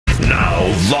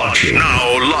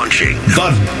Now launching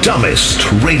the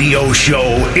dumbest radio show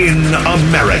in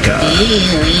America.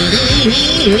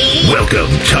 Welcome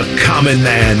to Common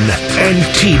Man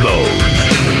and T-Bone.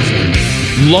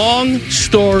 Long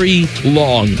story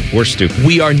long. We're stupid.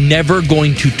 We are never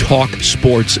going to talk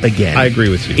sports again. I agree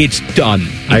with you. It's done.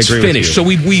 It's finished. So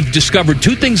we've discovered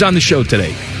two things on the show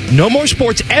today. No more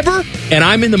sports ever, and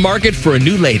I'm in the market for a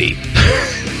new lady.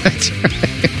 That's right.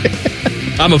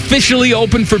 I'm officially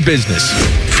open for business.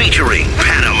 Featuring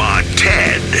Panama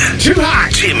Ted. Too hot.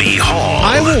 Timmy Hall.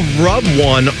 I will rub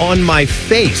one on my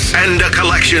face. And a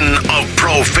collection of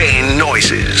profane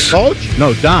noises. Coach?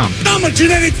 No, Dom. I'm a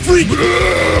genetic freak.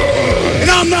 And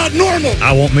I'm not normal.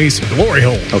 I want me some glory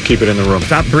hole. I'll keep it in the room.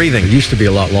 Stop breathing. It used to be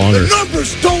a lot longer. The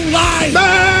numbers don't lie.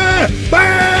 Bah!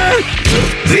 Bah!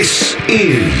 This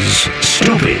is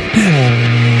Stupid.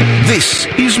 This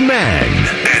is Man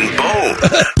and Bone.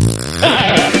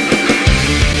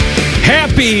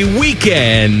 Happy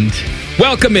weekend.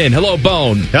 Welcome in. Hello,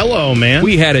 Bone. Hello, man.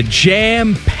 We had a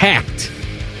jam-packed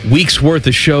week's worth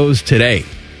of shows today.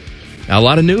 A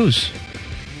lot of news.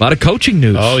 A lot of coaching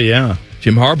news. Oh, yeah.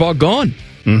 Jim Harbaugh gone.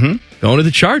 Mm-hmm. Going to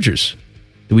the Chargers.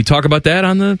 Did we talk about that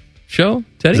on the show,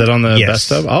 Teddy? Is that on the Yes.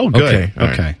 best of? Oh, good. Okay, all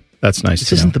right. Okay. That's nice This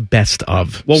to isn't know. the best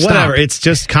of. Well, Stop. whatever. It's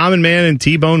just Common Man and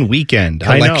T-Bone weekend.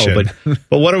 Collection. I know,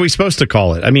 but what are we supposed to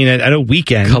call it? I mean, I know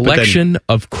weekend. but then- Collection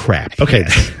of crap. Okay,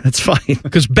 that's fine.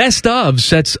 Because best of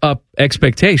sets up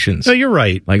expectations. No, you're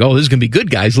right. Like, oh, this is going to be good,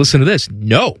 guys. Listen to this.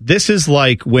 No. This is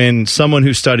like when someone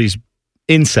who studies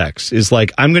insects is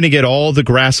like, I'm going to get all the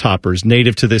grasshoppers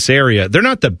native to this area. They're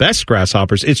not the best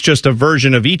grasshoppers. It's just a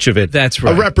version of each of it. That's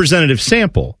right. A representative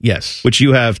sample. Yes. Which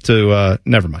you have to,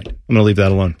 never mind. I'm going to leave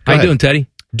that alone. Go How you ahead. doing, Teddy?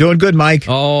 Doing good, Mike.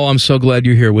 Oh, I'm so glad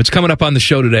you're here. What's coming up on the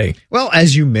show today? Well,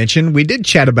 as you mentioned, we did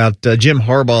chat about Jim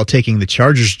Harbaugh taking the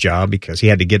Chargers job because he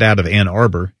had to get out of Ann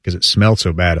Arbor because it smelled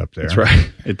so bad up there. That's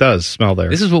right. It does smell there.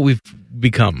 This is what we've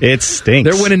become. It stinks.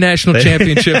 They're winning national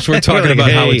championships. We're talking Like,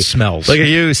 about how hey, it smells. Look at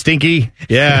you, stinky.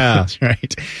 Yeah. That's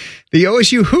right. The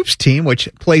OSU Hoops team, which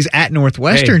plays at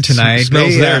Northwestern Hey, tonight,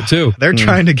 smells there, too. They're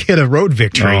trying to get a road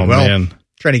victory. Oh, well, man.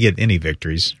 trying to get any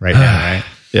victories right now, right?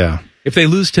 Yeah. If they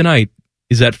lose tonight,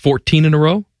 is that 14 in a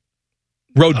row?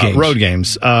 Road games. Road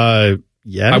games.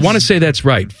 Yes. I want to say that's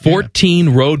right. 14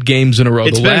 road games in a row.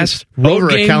 It's the been last road over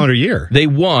game a calendar year. they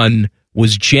won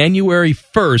was January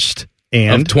 1st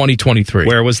And of 2023.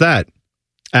 Where was that?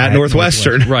 At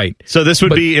Northwestern. Right. So this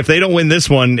would be, if they don't win this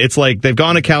one, it's like they've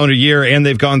gone a calendar year and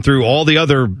they've gone through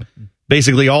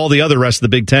basically all the other rest of the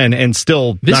Big Ten and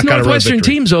still This not got a road Northwestern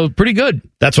victory. team's pretty good.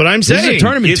 That's what I'm This is saying. a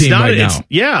tournament team right now.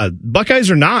 Yeah, Buckeyes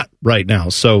are not right now,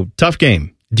 so tough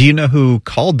game. Do you know who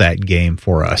called that game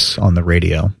for us on the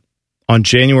radio? On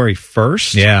January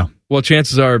 1st? Yeah, Well,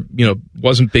 chances are,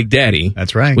 wasn't Big Daddy.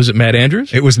 that's right. Was it Matt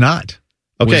Andrews? It was not.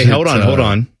 Okay, Was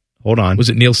hold on. Was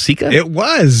it Neil Sika? It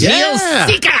was. Yeah.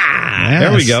 Yes.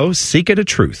 There we go. Seek it a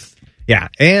truth. Yeah,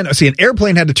 and see, an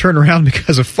airplane had to turn around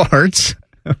because of farts.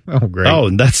 Oh, great. Oh,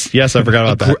 yes, I forgot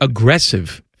about that.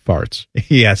 Aggressive farts.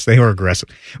 Yes, they were aggressive.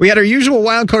 We had our usual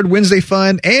Wild Card Wednesday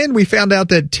fun, and we found out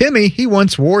that Timmy, he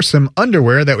once wore some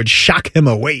underwear that would shock him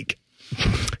awake.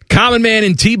 Common Man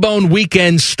and T-Bone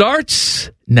weekend starts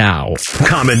now.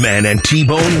 Common Man and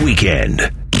T-Bone Weekend.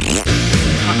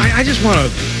 I just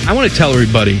want to tell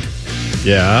everybody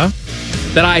Yeah.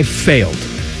 that I failed.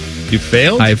 You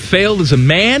failed? I have failed as a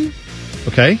man.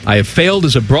 Okay. I have failed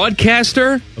as a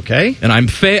broadcaster. Okay. And I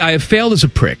have failed as a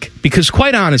prick. Because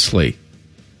quite honestly,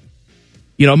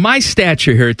 my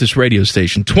stature here at this radio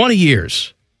station, 20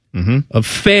 years of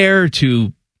fair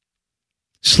to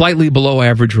slightly below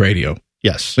average radio.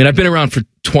 Yes. I mean, I've been around for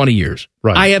 20 years.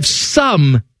 Right. I have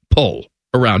some pull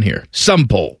around here. Some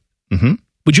pull. Mhm.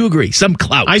 Would you agree? Some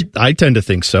clout. I tend to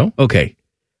think so. Okay.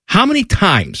 How many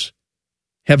times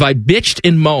have I bitched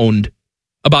and moaned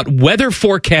about weather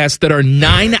forecasts that are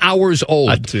 9 hours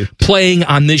old playing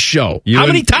on this show? How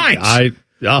many times?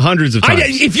 Hundreds of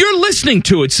times. If you're listening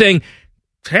to it saying,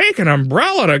 take an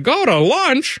umbrella to go to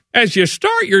lunch as you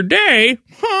start your day,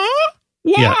 huh?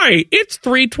 Why? It's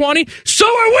 3:20. So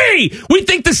are we. We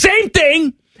think the same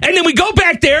thing. And then we go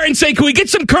back there and say, can we get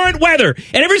some current weather?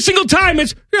 And every single time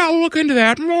it's, yeah, I'll look into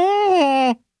that.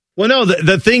 Well, no,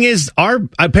 the thing is,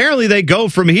 apparently they go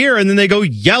from here and then they go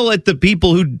yell at the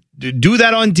people who do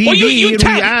that on TV. Well, you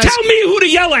tell me who to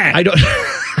yell at. I don't.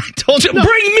 I told you. Bring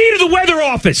me to the weather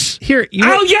office. Here,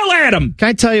 I'll yell at them. Can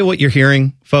I tell you what you're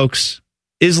hearing, folks?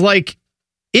 Is like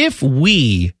if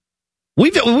we've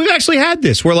actually had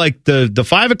this where like the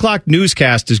 5 o'clock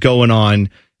newscast is going on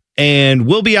and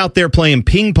we'll be out there playing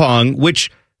ping pong, which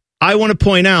I want to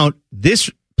point out this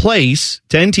place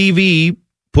 10 TV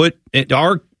put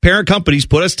our parent companies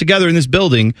put us together in this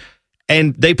building,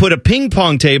 and they put a ping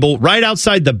pong table right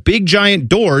outside the big giant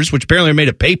doors, which apparently are made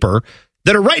of paper,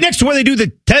 that are right next to where they do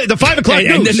the 5 o'clock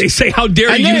news. And then they say, how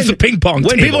dare you use the ping pong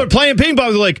when table. People are playing ping pong,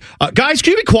 they're like, guys,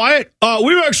 can you be quiet?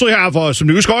 We actually have some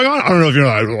news going on. I don't know if you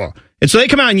know. And so they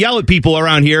come out and yell at people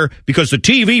around here because the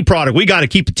TV product, we got to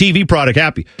keep the TV product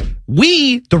happy.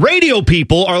 We, the radio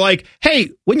people, are like, hey,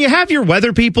 when you have your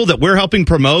weather people that we're helping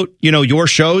promote, your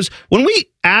shows, when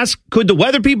we ask, could the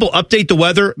weather people update the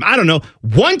weather? I don't know,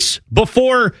 once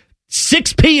before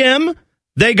 6 p.m.,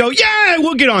 they go, yeah,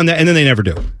 we'll get on that. And then they never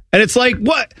do. And it's like,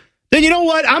 what? Then you know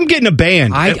what? I'm getting a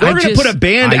band. We're going to put a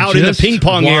band out in the ping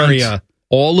pong area.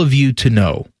 All of you to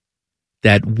know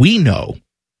that we know,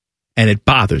 and it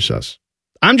bothers us.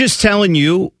 I'm just telling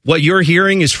you, what you're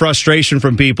hearing is frustration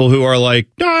from people who are like,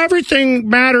 no, everything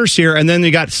matters here. And then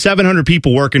you got 700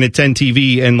 people working at 10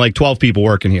 TV and like 12 people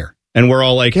working here. And we're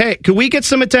all like, hey, could we get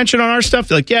some attention on our stuff?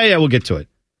 They're like, yeah, we'll get to it.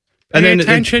 And then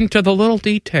attention to the little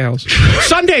details.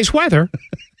 Sunday's weather.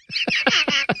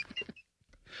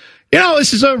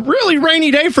 This is a really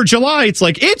rainy day for July. It's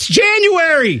like, it's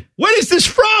January. When is this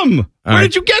from? Where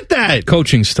did you get that?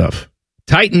 Coaching stuff.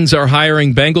 Titans are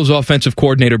hiring Bengals offensive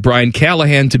coordinator Brian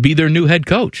Callahan to be their new head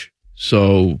coach.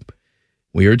 So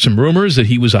we heard some rumors that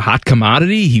he was a hot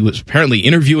commodity. He was apparently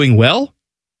interviewing well.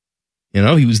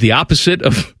 He was the opposite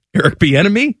of Eric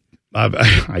Bieniemy.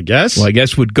 I guess. Well, I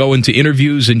guess would go into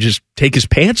interviews and just take his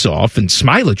pants off and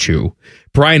smile at you.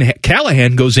 Brian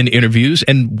Callahan goes into interviews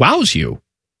and wows you,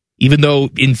 even though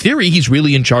in theory he's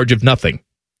really in charge of nothing.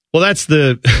 Well, that's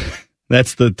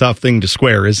the tough thing to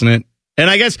square, isn't it? And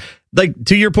I guess, like,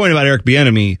 to your point about Eric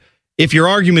Bieniemy, if your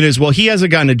argument is, well, he hasn't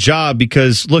gotten a job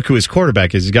because look who his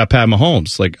quarterback is. He's got Pat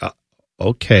Mahomes. Like,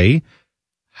 okay,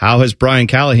 how has Brian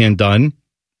Callahan done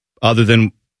other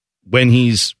than when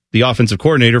he's the offensive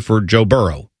coordinator for Joe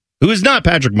Burrow, who is not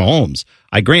Patrick Mahomes,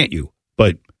 I grant you.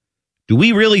 But do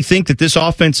we really think that this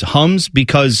offense hums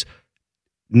because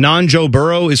non-Joe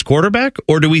Burrow is quarterback?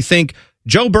 Or do we think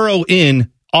Joe Burrow in,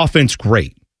 offense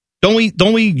great? Don't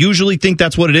we usually think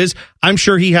that's what it is? I'm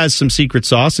sure he has some secret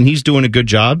sauce and he's doing a good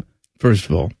job. First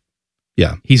of all,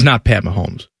 yeah, he's not Pat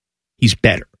Mahomes. He's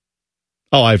better.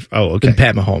 Okay. Than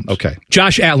Pat Mahomes. Okay.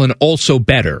 Josh Allen also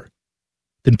better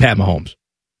than Pat Mahomes.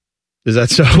 Is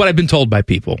that so? That's what I've been told by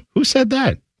people. Who said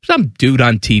that? Some dude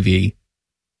on TV.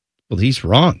 Well, he's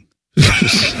wrong.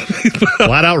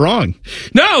 Flat out wrong.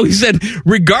 No, he said,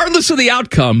 regardless of the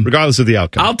outcome.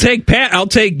 I'll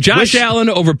take Josh Allen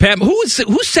over Pat. Who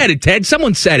said it, Ted?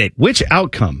 Someone said it. Which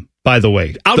outcome, by the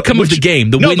way? Outcome of the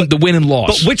game, the win and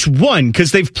loss. But which one?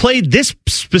 Because they've played this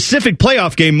specific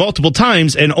playoff game multiple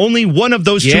times, and only one of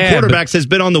those two quarterbacks has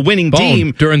been on the winning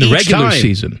team during the regular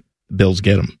season. The Bills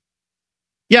get him.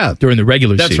 Yeah, during the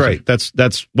regular season. That's right.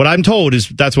 That's what I'm told is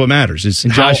that's what matters. Is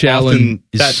and Josh Allen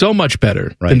is so much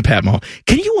better than Pat Mahomes.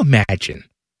 Can you imagine?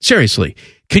 Seriously,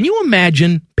 can you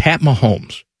imagine Pat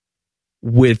Mahomes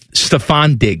with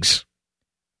Stephon Diggs,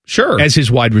 as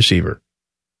his wide receiver,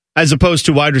 as opposed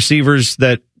to wide receivers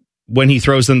that when he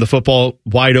throws them the football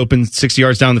wide open 60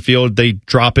 yards down the field, they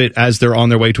drop it as they're on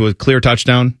their way to a clear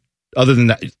touchdown? Other than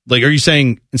that, like, are you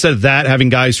saying instead of that, having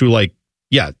guys who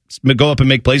go up and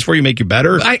make plays for you, make you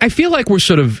better? I feel like we're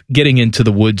sort of getting into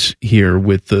the woods here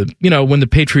with when the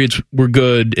Patriots were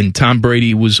good and Tom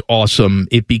Brady was awesome,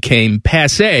 it became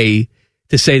passé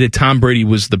to say that Tom Brady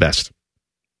was the best.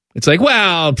 It's like,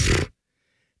 well,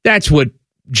 that's what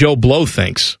Joe Blow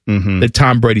thinks, that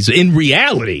Tom Brady's. In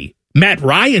reality, Matt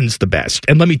Ryan's the best.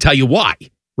 And let me tell you why.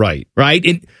 Right.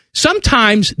 And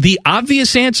sometimes the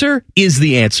obvious answer is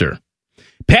the answer.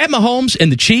 Pat Mahomes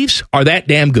and the Chiefs are that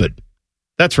damn good.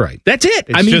 That's right. That's it.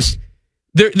 It's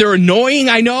they're annoying,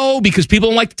 I know, because people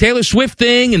don't like the Taylor Swift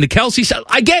thing and the Kelsey stuff.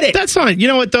 I get it. That's not, you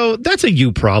know what, though? That's a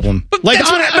you problem. But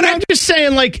I'm just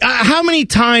saying, how many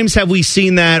times have we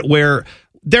seen that where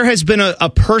there has been a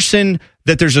person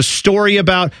that there's a story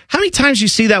about? How many times do you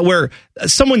see that where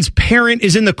someone's parent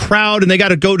is in the crowd and they got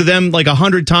to go to them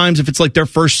 100 times if it's their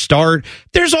first start?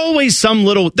 There's always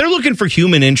they're looking for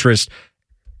human interest.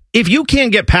 If you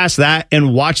can't get past that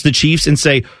and watch the Chiefs and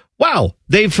say, wow,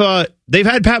 they've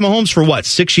had Pat Mahomes for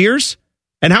 6 years?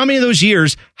 And how many of those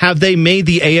years have they made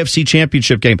the AFC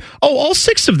Championship game? Oh, all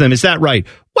 6 of them. Is that right?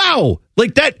 Wow.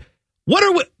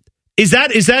 Is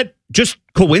that just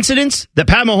coincidence that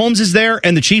Pat Mahomes is there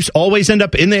and the Chiefs always end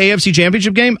up in the AFC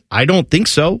Championship game? I don't think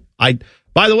so.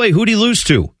 By the way, who'd he lose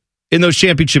to in those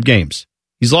championship games?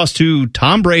 He's lost to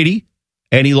Tom Brady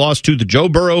and he lost to the Joe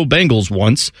Burrow Bengals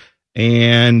once.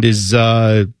 And is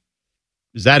that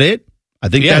it? I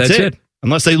think that's it.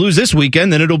 Unless they lose this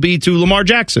weekend, then it'll be to Lamar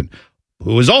Jackson,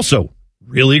 who is also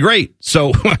really great.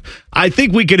 So I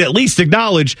think we could at least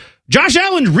acknowledge Josh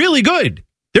Allen's really good.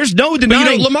 There's no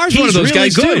denying Lamar's he's one of those really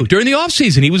guys, good. too. During the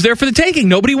offseason, he was there for the taking.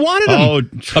 Nobody wanted him. Oh.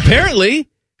 Apparently.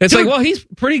 It's like, well, he's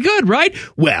pretty good, right?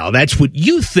 Well, that's what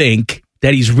you think,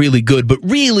 that he's really good. But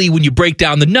really, when you break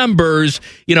down the numbers,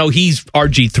 he's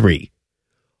RG3.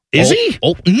 Is he?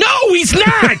 Oh, no, he's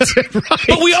not. Right.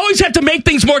 But we always have to make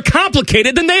things more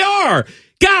complicated than they are.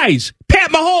 Guys, Pat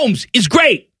Mahomes is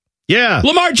great. Yeah.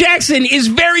 Lamar Jackson is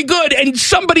very good, and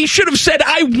somebody should have said,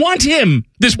 I want him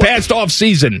this past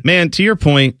offseason. Man, to your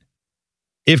point,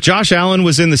 if Josh Allen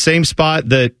was in the same spot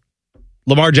that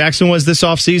Lamar Jackson was this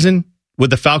offseason, would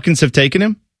the Falcons have taken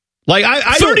him? Like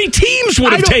 30 teams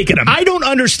would have taken him. I don't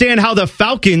understand how the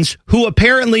Falcons, who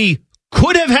apparently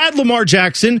could have had Lamar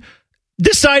Jackson,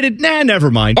 decided, never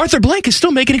mind. Arthur Blank is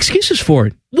still making excuses for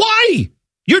it. Why?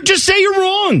 You just say you're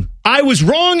wrong. I was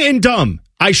wrong and dumb.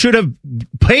 I should have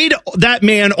paid that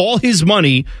man all his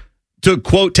money, to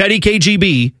quote Teddy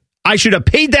KGB. I should have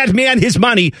paid that man his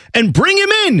money and bring him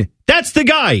in. That's the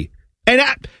guy. And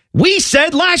we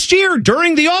said last year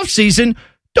during the offseason,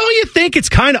 don't you think it's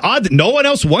kind of odd that no one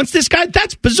else wants this guy?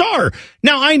 That's bizarre.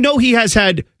 Now, I know he has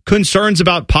had concerns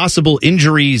about possible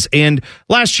injuries, and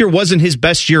last year wasn't his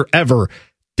best year ever.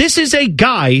 This is a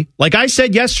guy, like I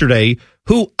said yesterday,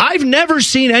 who I've never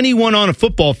seen anyone on a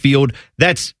football field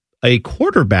that's a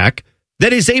quarterback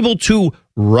that is able to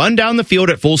run down the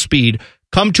field at full speed,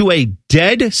 come to a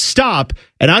dead stop,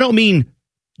 and I don't mean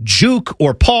juke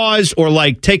or pause or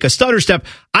like take a stutter step.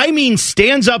 I mean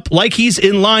stands up like he's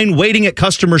in line waiting at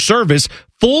customer service,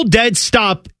 full dead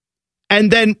stop,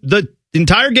 and then the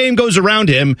entire game goes around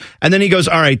him, and then he goes,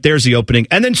 all right, there's the opening,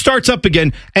 and then starts up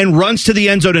again and runs to the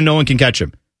end zone and no one can catch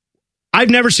him. I've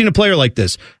never seen a player like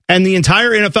this. And the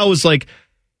entire NFL was like,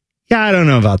 yeah, I don't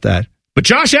know about that. But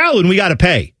Josh Allen, we got to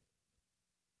pay.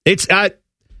 That's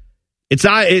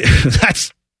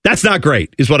not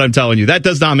great, is what I'm telling you. That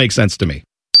does not make sense to me.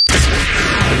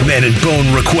 Man and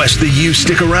Bone request that you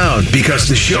stick around because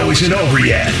the show isn't over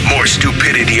yet. More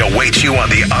stupidity awaits you on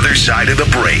the other side of the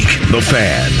break. The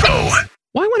Fan.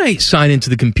 Why when I sign into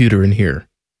the computer in here,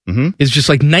 it's just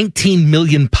like 19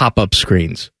 million pop-up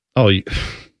screens? Oh, do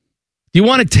you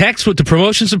want to text with the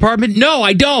promotions department? No,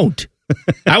 I don't.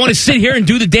 I want to sit here and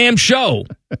do the damn show.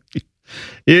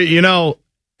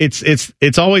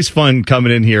 It's always fun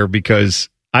coming in here because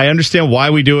I understand why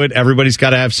we do it. Everybody's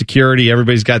got to have security.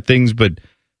 Everybody's got things, but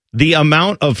the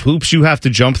amount of hoops you have to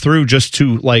jump through just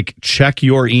to like check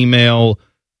your email,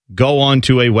 go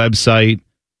onto a website,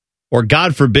 or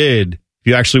God forbid, if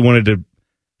you actually wanted to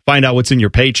find out what's in your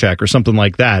paycheck or something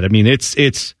like that. I mean,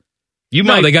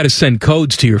 they got to send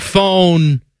codes to your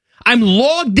phone. I'm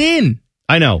logged in.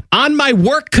 I know. On my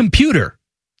work computer.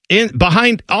 On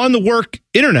the work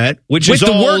internet, which is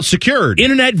all work secured.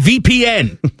 Internet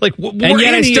VPN. And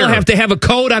yet I still have to have a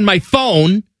code on my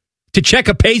phone to check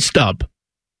a pay stub.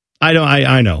 I know.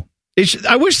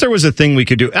 I wish there was a thing we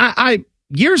could do.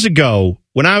 Years ago,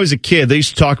 when I was a kid, they used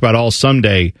to talk about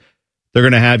someday they're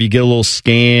going to have you get a little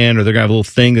scan, or they're going to have a little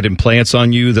thing that implants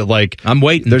on you that like, I'm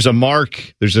waiting. There's a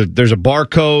mark, there's a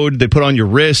barcode they put on your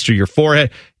wrist or your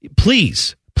forehead.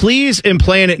 Please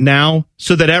implant it now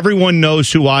so that everyone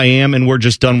knows who I am and we're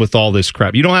just done with all this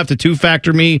crap. You don't have to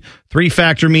 2-factor me,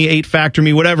 3-factor me, 8-factor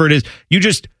me, whatever it is.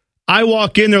 I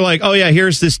walk in, they're like, oh yeah,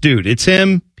 here's this dude. It's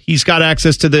him. He's got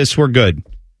access to this. We're good.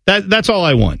 That's all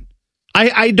I want.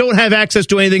 I don't have access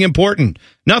to anything important.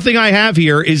 Nothing I have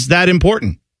here is that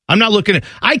important. I'm not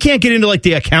I can't get into like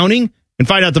the accounting and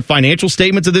find out the financial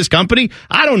statements of this company.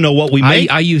 I don't know what we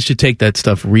make. I used to take that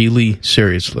stuff really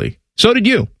seriously. So did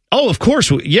you. Oh, of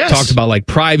course. Yes. Talked about like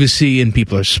privacy and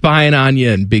people are spying on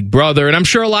you and Big Brother. And I'm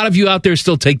sure a lot of you out there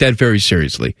still take that very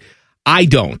seriously. I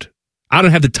don't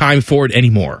have the time for it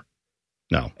anymore.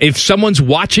 No. If someone's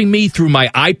watching me through my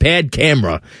iPad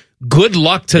camera, good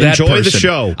luck to that person. Enjoy the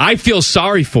show. I feel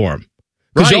sorry for him.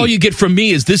 Because all you get from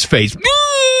me is this face.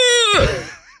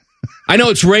 I know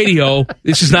it's radio.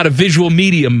 This is not a visual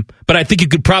medium, but I think you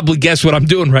could probably guess what I'm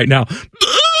doing right now.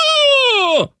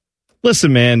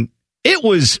 Listen, man. It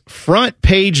was front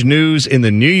page news in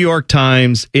the New York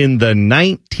Times in the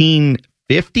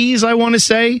 1950s, I want to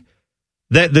say,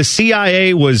 that the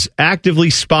CIA was actively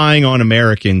spying on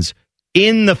Americans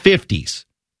in the 50s.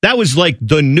 That was like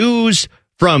the news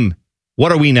from,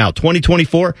 what are we now,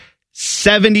 2024?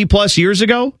 70 plus years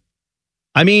ago?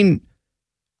 I mean,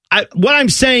 what I'm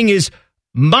saying is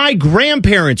my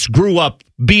grandparents grew up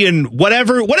being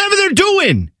whatever they're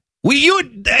doing.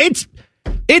 It's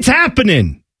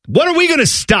happening. When are we going to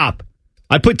stop?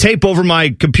 I put tape over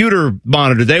my computer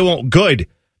monitor. They won't. Good.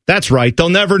 That's right. They'll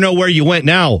never know where you went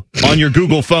now on your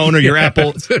Google phone or your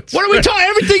Apple. What are we talking?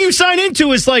 Everything you sign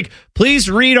into is like, please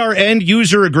read our end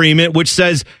user agreement, which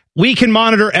says we can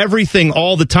monitor everything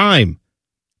all the time.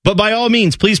 But by all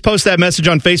means, please post that message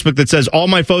on Facebook that says all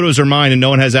my photos are mine and no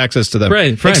one has access to them.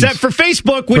 Friends. Except for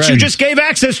Facebook, which you just gave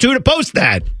access to post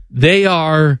that. They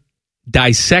are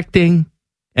dissecting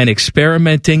and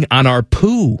experimenting on our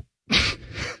poo.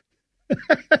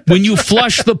 When you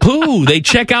flush the poo, they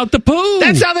check out the poo.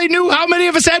 That's how they knew how many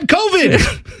of us had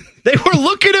COVID. They were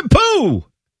looking at poo.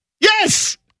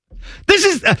 Yes. This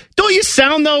is, don't you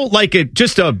sound, though, like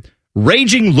just a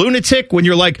raging lunatic when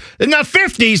you're like, in the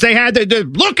 50s, they're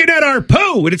looking at our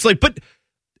poo. And it's like, but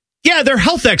yeah, they're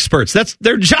health experts. That's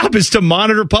their job, is to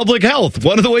monitor public health.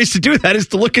 One of the ways to do that is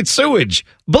to look at sewage.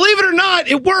 Believe it or not,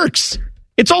 it works.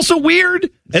 It's also weird,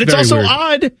 and it's also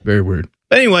odd. Very weird.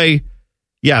 Anyway,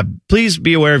 yeah, please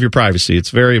be aware of your privacy.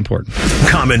 It's very important.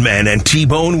 Common Man and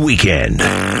T-Bone Weekend.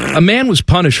 A man was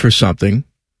punished for something.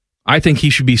 I think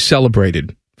he should be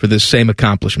celebrated for this same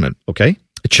accomplishment. Okay.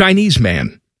 A Chinese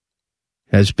man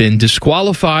has been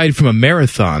disqualified from a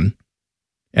marathon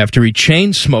after he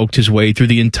chain smoked his way through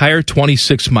the entire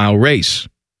 26-mile race.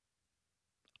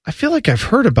 I feel like I've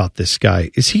heard about this guy.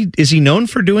 Is he known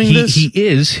for doing this? He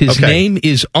is. His name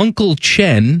is Uncle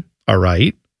Chen. All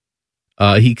right.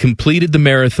 He completed the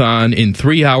marathon in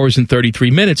 3 hours and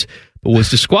 33 minutes, but was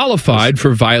disqualified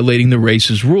for violating the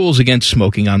race's rules against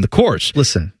smoking on the course.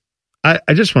 Listen, I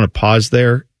just want to pause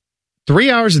there.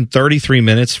 3 hours and 33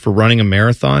 minutes for running a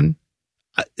marathon?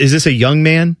 Is this a young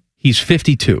man? He's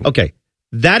 52. Okay.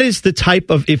 That is the type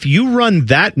of, if you run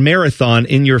that marathon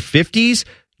in your 50s,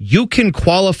 you can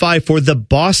qualify for the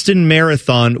Boston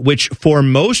Marathon, which for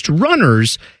most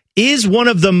runners is one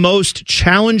of the most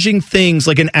challenging things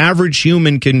like an average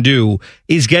human can do,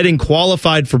 is getting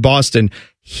qualified for Boston.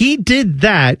 He did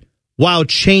that while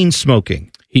chain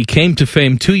smoking. He came to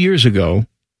fame 2 years ago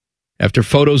after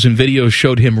photos and videos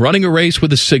showed him running a race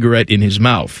with a cigarette in his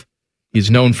mouth. He's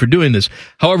known for doing this.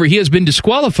 However, he has been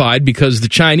disqualified because the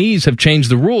Chinese have changed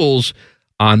the rules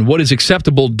on what is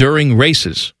acceptable during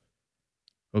races.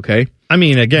 Okay? I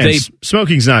mean, again,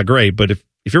 smoking's not great, but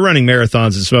if you're running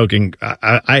marathons and smoking,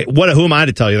 who am I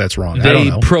to tell you that's wrong? I don't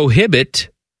know. They prohibit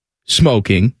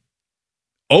smoking,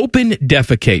 open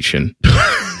defecation.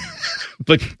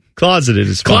 But closeted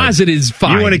is fine. Closeted is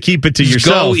fine. You want to keep it to Just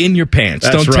yourself. Go in your pants.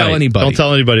 That's Don't right. tell anybody. Don't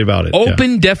tell anybody about it.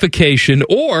 Open defecation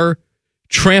or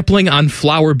trampling on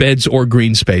flower beds or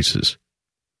green spaces.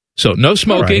 So no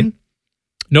smoking,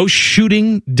 no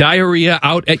shooting diarrhea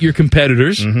out at your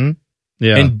competitors, and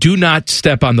do not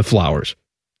step on the flowers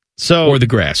or the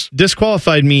grass.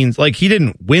 Disqualified means like he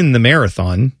didn't win the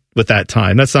marathon with that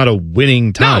time. That's not a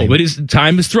winning time. No, but his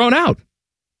time is thrown out.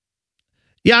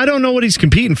 Yeah, I don't know what he's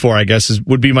competing for, I guess,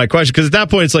 would be my question. Because at that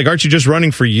point, it's like, aren't you just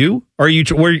running for you?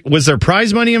 Was there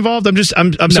prize money involved? I'm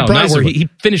surprised. Not where he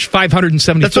finished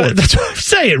 574. That's what I'm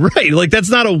saying, right? Like, that's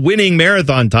not a winning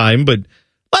marathon time, but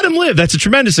let him live. That's a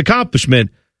tremendous accomplishment.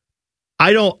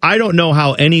 I don't know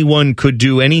how anyone could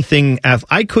do anything.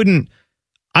 I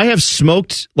have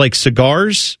smoked like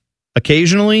cigars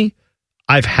occasionally.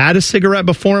 I've had a cigarette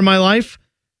before in my life.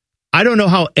 I don't know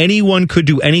how anyone could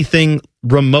do anything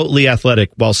remotely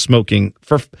athletic while smoking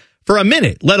for a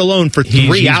minute, let alone for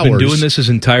 3 hours. He's been doing this his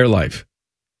entire life.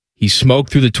 He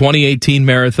smoked through the 2018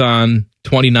 marathon,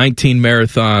 2019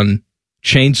 marathon,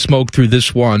 chain smoked through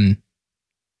this one.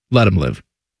 Let him live.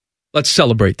 Let's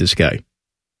celebrate this guy.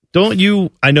 Don't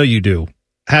you, I know you do,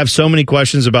 have so many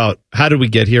questions about how did we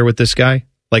get here with this guy?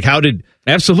 Like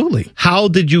Absolutely. How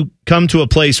did you come to a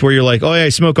place where you're like, oh yeah, I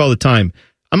smoke all the time.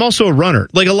 I'm also a runner.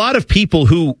 Like a lot of people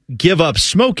who give up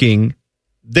smoking,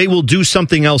 they will do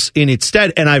something else in its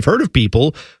stead. And I've heard of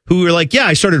people who are like, yeah,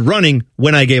 I started running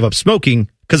when I gave up smoking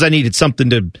because I needed something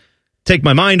to take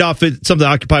my mind off it, something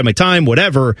to occupy my time,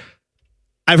 whatever.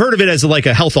 I've heard of it as like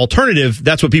a health alternative.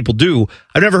 That's what people do.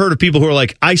 I've never heard of people who are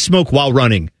like, I smoke while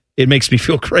running. It makes me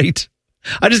feel great.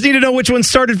 I just need to know which one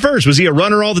started first. Was he a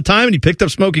runner all the time and he picked up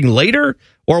smoking later?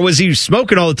 Or was he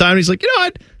smoking all the time and he's like, you know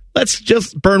what? Let's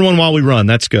just burn one while we run.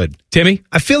 That's good. Timmy?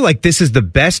 I feel like this is the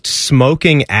best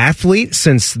smoking athlete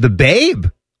since the Babe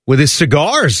with his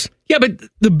cigars. Yeah, but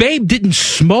the Babe didn't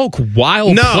smoke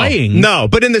while playing. No,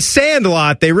 but in the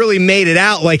Sandlot, they really made it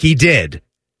out like he did.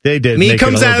 They did. I mean, he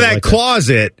comes out of that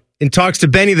closet and talks to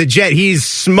Benny the Jet. He's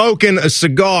smoking a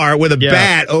cigar with a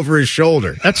bat over his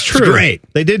shoulder. That's true. It's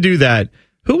great. They did do that.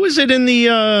 Who was it in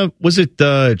was it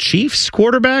the Chiefs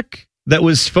quarterback that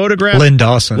was photographed? Lenny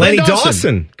Dawson. Lenny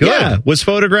Dawson. Good. Yeah, was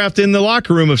photographed in the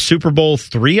locker room of Super Bowl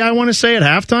III, I want to say, at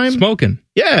halftime. Smoking.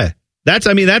 Yeah. That's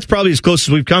probably as close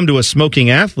as we've come to a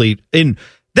smoking athlete. And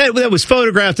That was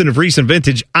photographed and of recent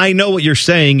vintage. I know what you're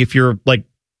saying. If you're like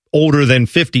older than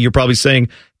 50, you're probably saying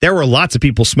there were lots of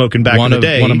people smoking back in the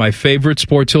day. One of my favorite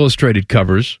Sports Illustrated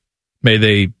covers,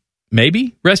 maybe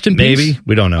rest in peace. Maybe,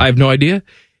 we don't know. I have no idea.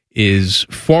 Is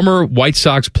former White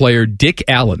Sox player Dick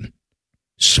Allen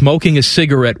smoking a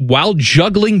cigarette while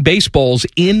juggling baseballs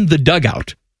in the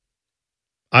dugout.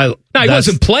 He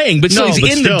wasn't playing, but still,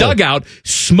 he's in the dugout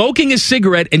smoking a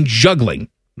cigarette and juggling.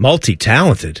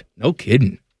 Multi-talented. No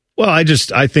kidding. Well, I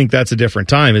think that's a different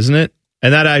time, isn't it?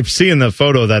 And that I've seen the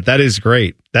photo that is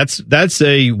great. That's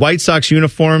a White Sox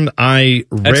uniform I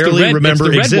rarely remember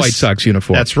exists. That's the red White Sox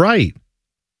uniform. That's right.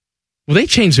 Well, they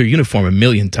changed their uniform a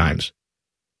million times.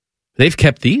 They've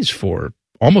kept these for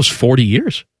almost 40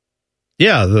 years.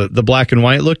 Yeah, the black and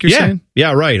white look you're saying?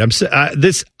 Yeah, right.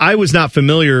 I was not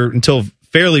familiar until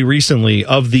fairly recently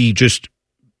of they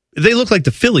look like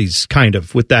the Phillies kind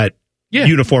of with that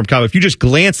uniform color. If you just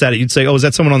glance at it, you'd say, "Oh, is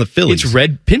that someone on the Phillies?" It's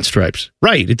red pinstripes.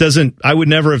 Right. I would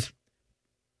never have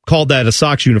called that a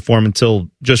Sox uniform until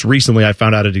just recently I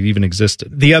found out it even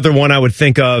existed. The other one I would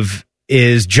think of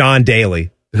is John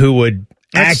Daly, who would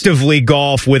actively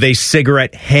golf with a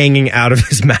cigarette hanging out of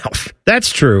his mouth.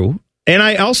 That's true. And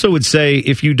I also would say,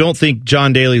 if you don't think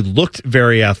John Daly looked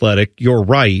very athletic, you're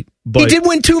right. But he did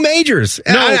win 2 majors.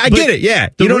 No, I get it. Yeah,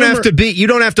 you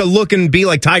don't have to look and be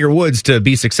like Tiger Woods to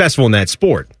be successful in that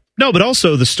sport. No, but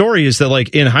also the story is that like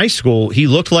in high school, he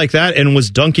looked like that and was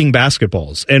dunking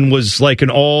basketballs and was like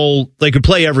could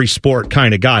play every sport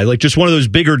kind of guy, like just one of those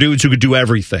bigger dudes who could do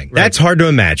everything. Right? That's hard to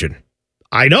imagine.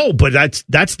 I know, but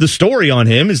that's the story on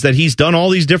him, is that he's done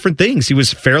all these different things. He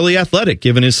was fairly athletic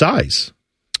given his size.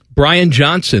 Brian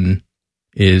Johnson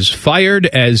is fired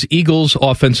as Eagles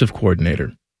offensive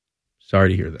coordinator. Sorry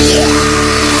to hear that.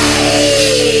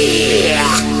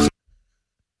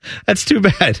 That's too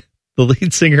bad. The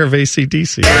lead singer of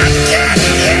AC/DC.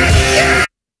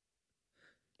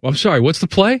 Well, I'm sorry, what's the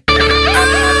play?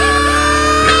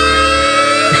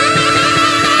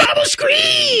 Double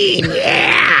screen!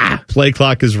 Yeah! Play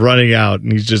clock is running out,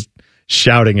 and he's just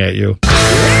shouting at you.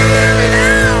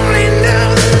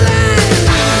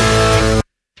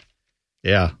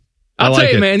 Yeah. I'll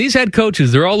tell you, man, these head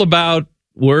coaches, they're all about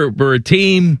we're a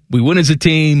team, we win as a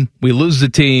team, we lose as a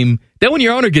team. Then when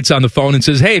your owner gets on the phone and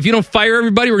says, hey, if you don't fire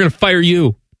everybody, we're going to fire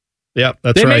you. Yeah,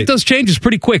 that's right. They right. make those changes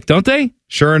pretty quick, don't they?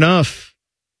 Sure enough.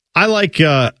 I like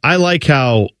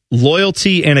how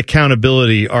loyalty and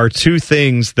accountability are two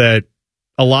things that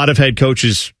a lot of head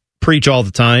coaches preach all the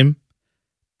time.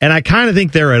 And I kind of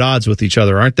think they're at odds with each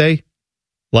other, aren't they?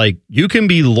 Like, you can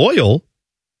be loyal,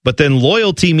 but then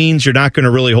loyalty means you're not going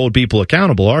to really hold people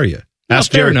accountable, are you?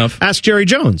 Fair enough. Ask Jerry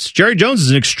Jones. Jerry Jones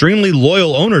is an extremely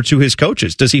loyal owner to his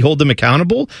coaches. Does he hold them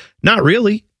accountable? Not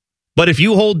really. But if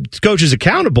you hold coaches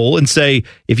accountable and say,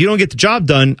 if you don't get the job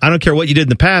done, I don't care what you did in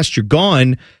the past, you're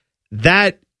gone,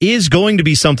 that is going to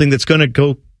be something that's going to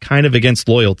go kind of against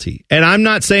loyalty. And I'm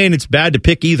not saying it's bad to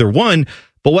pick either one,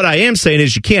 but what I am saying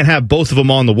is you can't have both of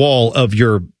them on the wall of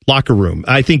your locker room.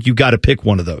 I think you got to pick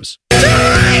one of those.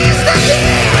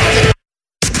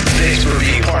 Thanks for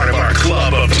being part of our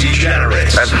club of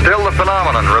degenerates. And still the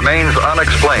phenomenon remains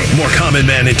unexplained. More Common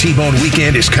Man and T-Bone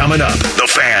Weekend is coming up. The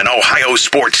Fan, Ohio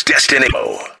sports destination.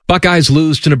 Buckeyes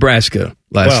lose to Nebraska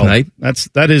last night.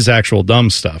 That is actual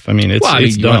dumb stuff. I mean,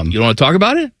 it's dumb. You don't want to talk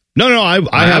about it? No, I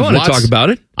want to talk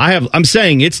about it. I'm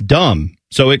saying it's dumb.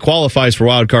 So it qualifies for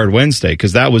Wild Card Wednesday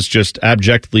because that was just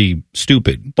abjectly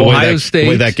stupid. Ohio State, the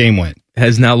way that game went,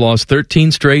 has now lost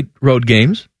 13 straight road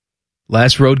games.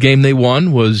 Last road game they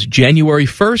won was January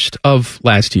 1st of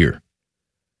last year.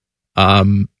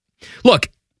 Look,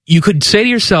 you could say to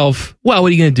yourself, well, what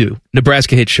are you going to do?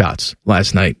 Nebraska hit shots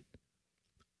last night.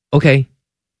 Okay.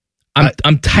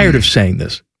 I'm tired of saying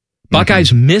this.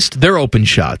 Buckeyes missed their open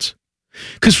shots.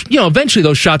 Because, eventually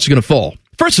those shots are going to fall.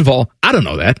 First of all, I don't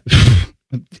know that.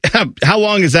 How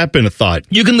long has that been a thought?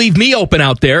 You can leave me open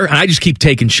out there, and I just keep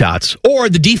taking shots. Or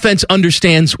the defense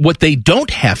understands what they don't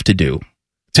have to do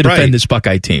to defend this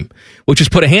Buckeye team, which is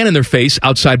put a hand in their face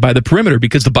outside by the perimeter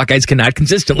because the Buckeyes cannot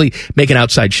consistently make an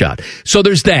outside shot. So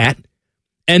there's that.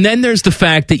 And then there's the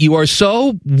fact that you are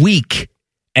so weak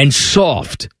and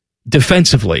soft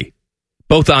defensively,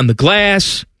 both on the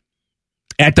glass,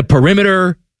 at the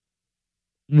perimeter,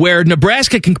 where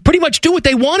Nebraska can pretty much do what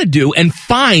they want to do and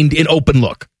find an open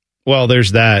look. Well,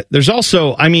 there's that. There's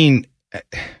also,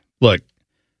 look,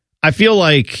 I feel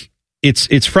like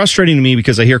it's frustrating to me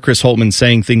because I hear Chris Holtmann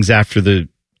saying things after the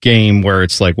game where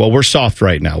it's like, well, we're soft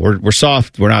right now. We're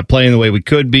soft. We're not playing the way we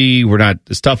could be. We're not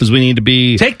as tough as we need to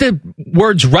be. Take the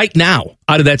words right now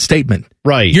out of that statement.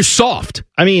 Right. You're soft.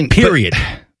 Period.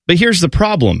 But here's the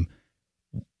problem.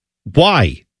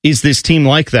 Why is this team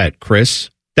like that, Chris?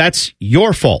 That's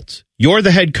your fault. You're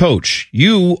the head coach.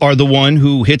 You are the one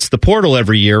who hits the portal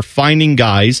every year, finding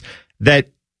guys that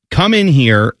come in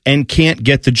here and can't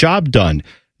get the job done.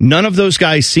 None of those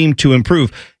guys seem to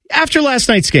improve. After last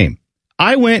night's game,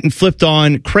 I went and flipped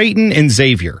on Creighton and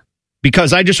Xavier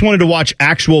because I just wanted to watch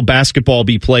actual basketball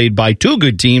be played by two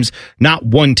good teams, not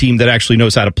one team that actually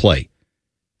knows how to play.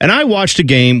 And I watched a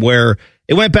game where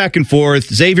it went back and forth.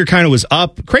 Xavier kind of was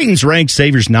up. Creighton's ranked.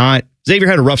 Xavier's not. Xavier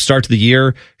had a rough start to the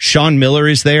year. Sean Miller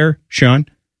is there. Sean,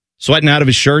 sweating out of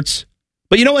his shirts.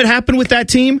 But you know what happened with that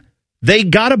team? They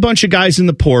got a bunch of guys in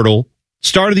the portal,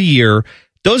 start of the year.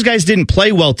 Those guys didn't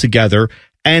play well together.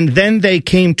 And then they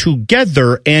came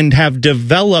together and have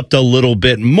developed a little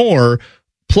bit more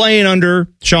playing under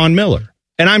Sean Miller.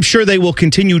 And I'm sure they will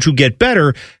continue to get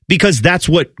better because that's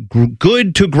what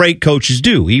good to great coaches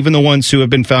do, even the ones who have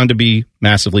been found to be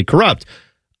massively corrupt.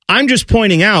 I'm just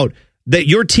pointing out that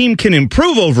your team can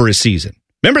improve over a season.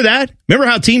 Remember that? Remember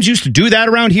how teams used to do that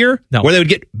around here? No. Where they would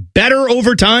get better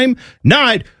over time?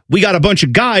 Not, we got a bunch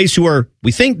of guys who are,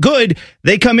 we think, good.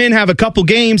 They come in, have a couple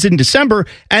games in December,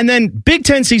 and then Big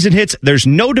Ten season hits. There's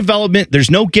no development. There's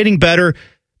no getting better.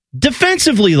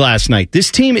 Defensively last night,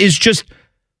 this team is just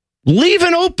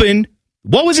leaving open.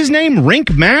 What was his name?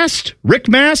 Rick Mast,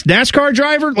 NASCAR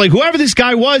driver? Like whoever this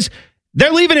guy was,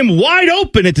 they're leaving him wide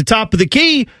open at the top of the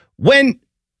key when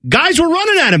guys were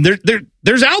running at him.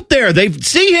 There's out there. They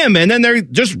see him, and then they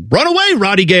just run away.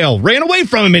 Roddy Gale ran away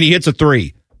from him, and he hits a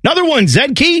three. Another one,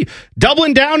 Zed Key,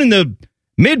 doubling down in the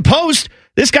mid-post.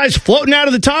 This guy's floating out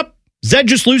of the top. Zed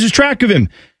just loses track of him.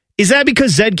 Is that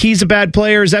because Zed Key's a bad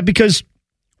player? Is that because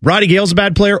Roddy Gale's a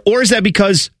bad player? Or is that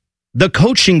because the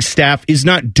coaching staff is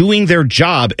not doing their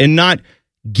job and not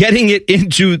getting it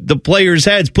into the players'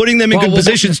 heads, putting them in good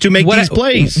positions to make these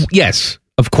plays? Yes,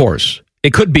 of course.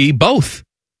 It could be both.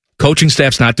 Coaching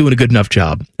staff's not doing a good enough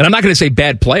job. And I'm not going to say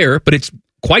bad player, but it's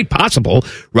quite possible.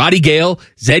 Roddy Gale,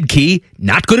 Zed Key,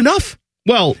 not good enough.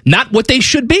 Well, not what they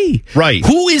should be. Right.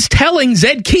 Who is telling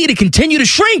Zed Key to continue to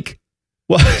shrink?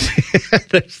 Well,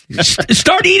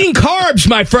 start eating carbs,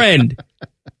 my friend.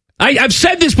 I've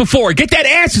said this before. Get that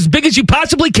ass as big as you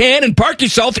possibly can and park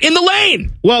yourself in the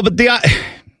lane. Well, but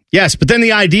yes, but then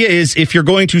the idea is if you're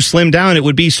going to slim down, it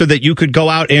would be so that you could go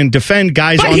out and defend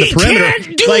guys on the perimeter. But he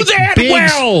can't do like that bigs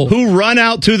well. Who run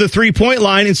out to the three-point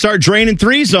line and start draining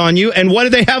threes on you. And what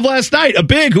did they have last night? A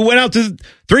big who went out to the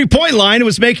three-point line and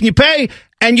was making you pay,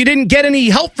 and you didn't get any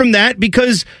help from that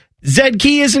because Zed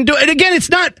Key isn't doing it. And again,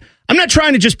 I'm not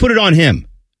trying to just put it on him,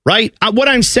 right? What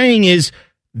I'm saying is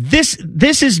this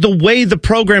is the way the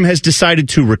program has decided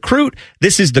to recruit.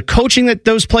 This is the coaching that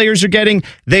those players are getting.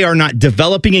 They are not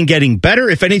developing and getting better.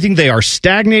 If anything, they are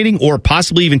stagnating or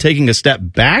possibly even taking a step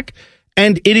back.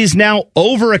 And it is now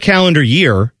over a calendar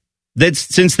year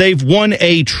since they've won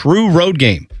a true road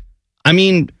game. I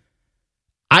mean,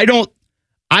 I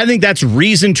think that's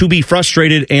reason to be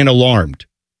frustrated and alarmed.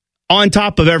 On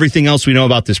top of everything else we know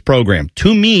about this program,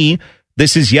 to me,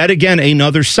 this is yet again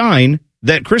another sign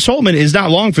that Chris Holtmann is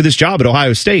not long for this job at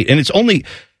Ohio State. And the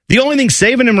only thing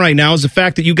saving him right now is the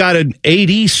fact that you got an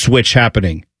AD switch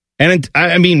happening. And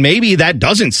I mean, maybe that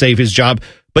doesn't save his job,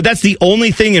 but that's the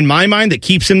only thing in my mind that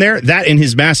keeps him there. That and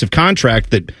his massive contract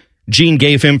that Gene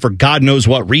gave him for God knows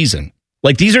what reason.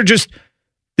 Like this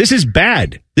is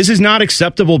bad. This is not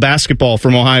acceptable basketball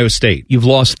from Ohio State. You've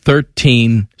lost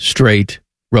 13 straight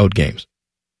road games.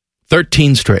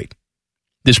 13 straight.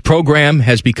 This program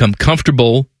has become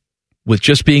comfortable with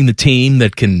just being the team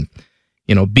that can,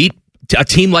 beat a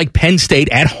team like Penn State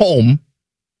at home,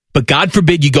 but God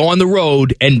forbid you go on the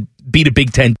road and beat a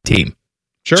Big Ten team.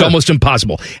 Sure. It's almost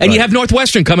impossible. And you have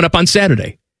Northwestern coming up on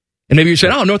Saturday. And maybe you're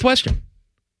saying, oh, Northwestern,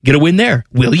 get a win there.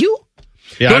 Will you?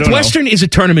 Yeah, Northwestern is a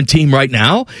tournament team right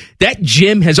now. That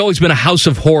gym has always been a house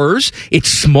of horrors. It's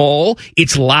small.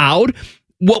 It's loud.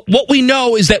 What we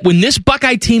know is that when this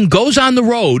Buckeye team goes on the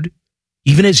road,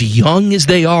 even as young as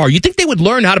they are, you think they would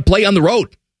learn how to play on the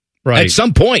road right at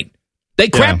some point. They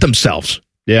crap themselves.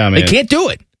 Yeah, man. They can't do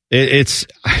it.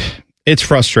 It's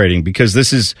frustrating because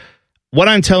this is what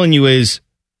I'm telling you is,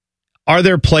 are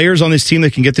there players on this team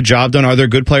that can get the job done? Are there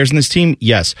good players on this team?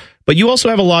 Yes. But you also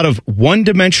have a lot of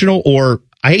one-dimensional, or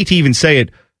I hate to even say it,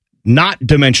 not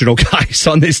dimensional guys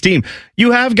on this team.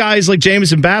 You have guys like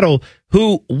Jamison Battle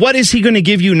who, what is he going to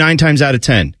give you 9 times out of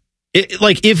 10?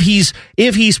 If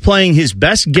he's playing his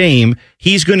best game,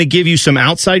 he's going to give you some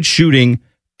outside shooting,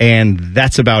 and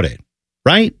that's about it,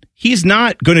 right? He's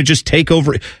not going to just take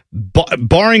over,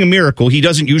 barring a miracle. He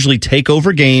doesn't usually take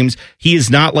over games. He is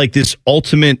not like this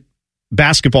ultimate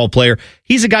basketball player.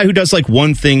 He's a guy who does like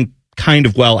one thing kind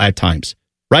of well at times.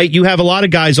 right? You have a lot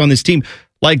of guys on this team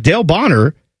like Dale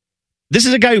Bonner. This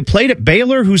is a guy who played at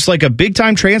Baylor, who's like a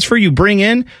big-time transfer you bring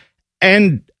in,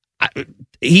 and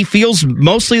he feels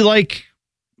mostly like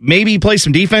maybe he plays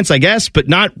some defense, I guess, but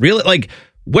not really. Like,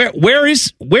 where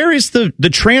is the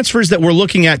transfers that we're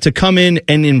looking at to come in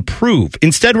and improve?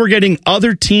 Instead, we're getting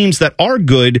other teams that are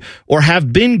good or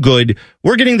have been good.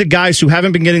 We're getting the guys who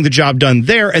haven't been getting the job done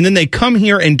there, and then they come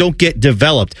here and don't get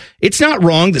developed. It's not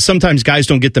wrong that sometimes guys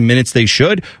don't get the minutes they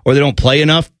should, or they don't play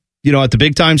enough, at the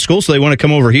big-time school, so they want to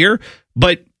come over here.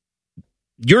 But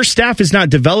your staff is not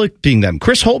developing them.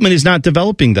 Chris Holtmann is not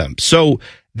developing them. So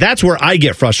that's where I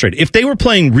get frustrated. If they were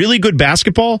playing really good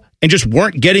basketball and just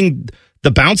weren't getting the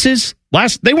bounces,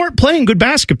 they weren't playing good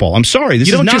basketball. I'm sorry. This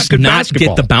is not good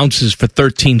basketball. Get the bounces for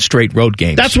 13 straight road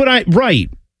games. That's right.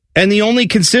 And the only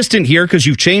consistent here, because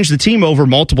you've changed the team over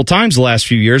multiple times the last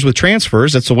few years with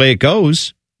transfers, that's the way it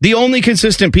goes. The only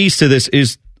consistent piece to this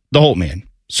is the Holtmann.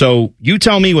 So you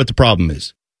tell me what the problem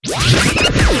is.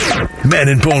 Man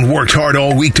and Bone worked hard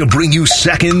all week to bring you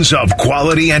seconds of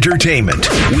quality entertainment.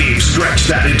 We've stretched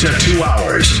that into 2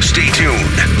 hours. Stay tuned.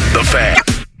 The Fan.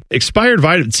 Expired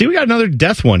vitamin. See, we got another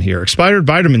death one here. Expired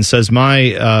vitamin says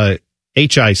my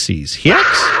HICs.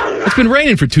 Hicks? It's been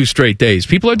raining for 2 straight days.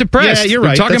 People are depressed. Yeah, you're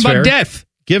right. We're talking That's about fair. death.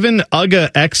 Given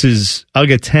Uga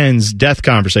 10's death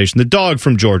conversation, the dog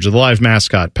from Georgia, the live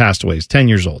mascot, passed away. He's 10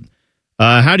 years old.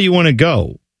 How do you want to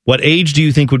go? What age do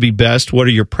you think would be best? What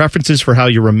are your preferences for how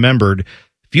you're remembered?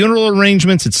 Funeral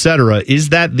arrangements, etc. Is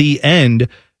that the end?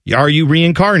 Are you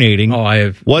reincarnating?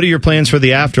 What are your plans for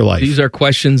the afterlife? These are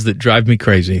questions that drive me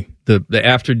crazy. The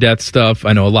after death stuff.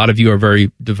 I know a lot of you are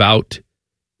very devout.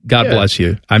 God bless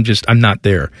you. I'm not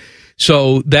there.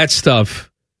 So that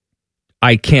stuff,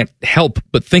 I can't help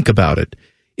but think about it.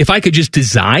 If I could just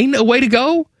design a way to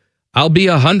go, I'll be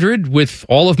 100 with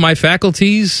all of my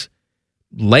faculties,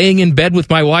 laying in bed with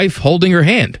my wife, holding her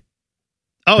hand.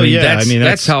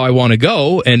 That's how I want to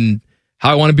go, and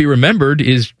how I want to be remembered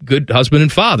is good husband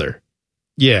and father.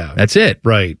 Yeah. That's it.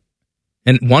 Right.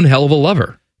 And one hell of a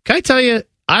lover. Can I tell you,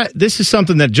 this is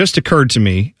something that just occurred to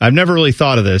me. I've never really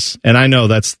thought of this, and I know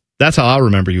that's how I'll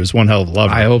remember you, as one hell of a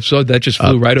lover. I hope so. That just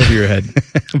flew right over your head.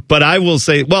 But I will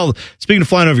say, well, speaking of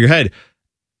flying over your head,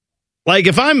 like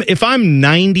if I'm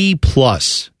 90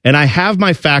 plus and I have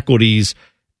my faculties,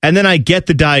 and then I get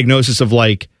the diagnosis of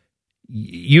like,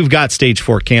 you've got stage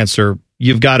 4 cancer,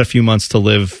 you've got a few months to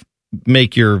live,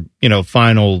 make your,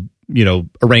 final,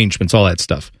 arrangements, all that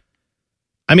stuff.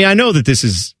 I mean, I know that this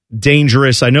is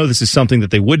dangerous. I know this is something that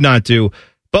they would not do,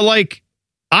 but like,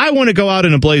 I want to go out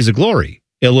in a blaze of glory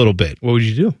a little bit. What would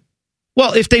you do?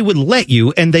 Well, if they would let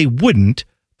you, and they wouldn't,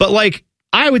 but like,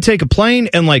 I would take a plane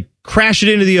and like crash it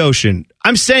into the ocean.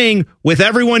 I'm saying with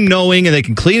everyone knowing, and they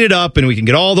can clean it up and we can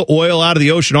get all the oil out of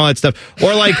the ocean, all that stuff.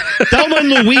 Or like Thelma and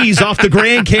Louise off the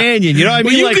Grand Canyon. You know what I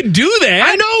mean? Well, you could do that.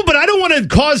 I know, but I don't want to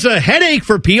cause a headache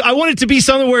for people. I want it to be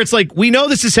something where it's like, we know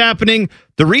this is happening.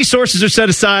 The resources are set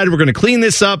aside. We're going to clean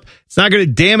this up. It's not going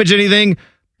to damage anything.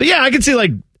 But yeah, I can see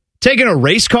like taking a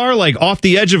race car like off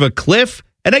the edge of a cliff.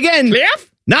 And again,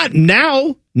 not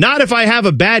now. Not if I have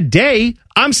a bad day.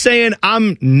 I'm saying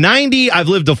I'm 90. I've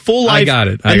lived a full life. I got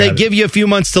it. And they give you a few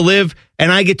months to live,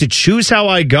 and I get to choose how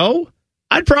I go.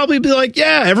 I'd probably be like,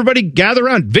 yeah, everybody gather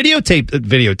around. Videotape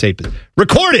it.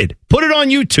 Record it. Put it on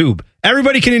YouTube.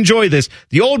 Everybody can enjoy this.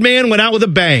 The old man went out with a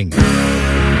bang.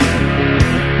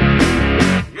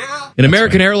 An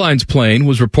American Airlines plane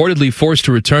was reportedly forced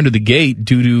to return to the gate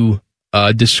due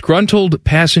to disgruntled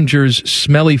passengers'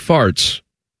 smelly farts.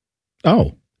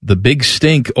 Oh. The big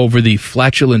stink over the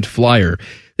flatulent flyer.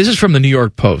 This is from the New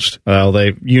York Post. Well,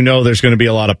 there's going to be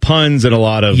a lot of puns and a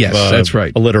lot of that's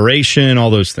right. alliteration,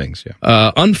 all those things.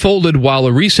 Yeah. Unfolded while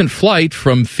a recent flight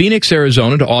from Phoenix,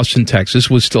 Arizona to Austin, Texas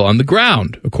was still on the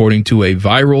ground, according to a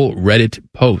viral Reddit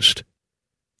post.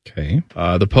 Okay.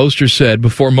 The poster said,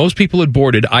 before most people had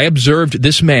boarded, I observed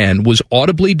this man was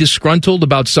audibly disgruntled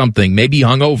about something, maybe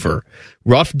hungover.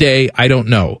 Rough day, I don't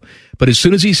know. But as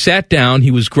soon as he sat down, he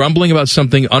was grumbling about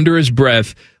something under his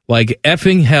breath, like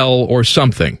effing hell or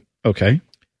something. Okay.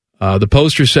 The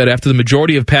poster said after the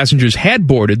majority of passengers had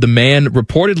boarded, the man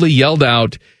reportedly yelled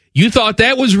out, "You thought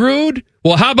that was rude?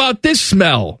 Well, how about this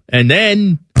smell?" And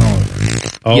then...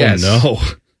 Oh, yes. no.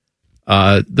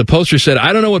 The poster said,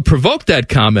 I don't know what provoked that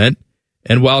comment,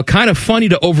 and while kind of funny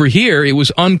to overhear, it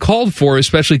was uncalled for,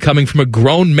 especially coming from a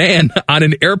grown man on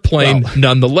an airplane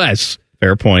nonetheless.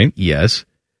 Fair point. Yes.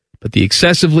 But the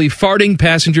excessively farting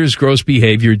passengers' gross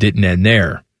behavior didn't end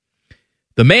there.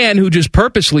 The man who just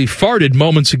purposely farted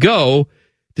moments ago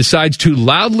decides to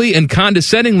loudly and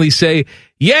condescendingly say,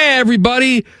 "Yeah,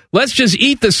 everybody, let's just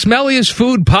eat the smelliest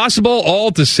food possible all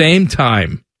at the same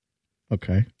time."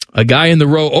 Okay. A guy in the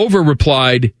row over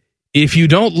replied, "If you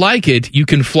don't like it, you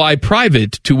can fly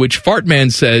private," to which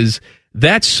Fartman says,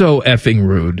 "That's so effing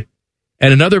rude."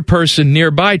 And another person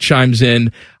nearby chimes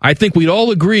in, "I think we'd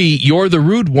all agree you're the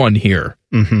rude one here."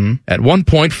 Mm-hmm. At one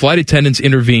point, flight attendants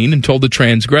intervened and told the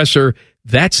transgressor,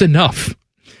 "That's enough.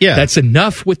 Yeah. That's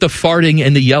enough with the farting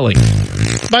and the yelling."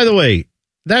 By the way,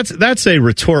 that's a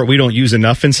retort we don't use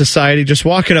enough in society. Just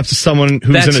walking up to someone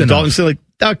who's That's an adult enough. and say, like,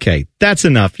 okay, that's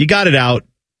enough. You got it out.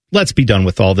 Let's be done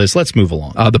with all this. Let's move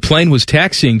along. The plane was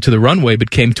taxiing to the runway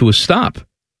but came to a stop.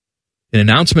 An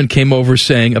announcement came over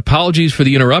saying, "Apologies for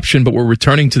the interruption, but we're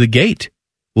returning to the gate.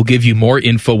 We'll give you more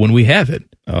info when we have it."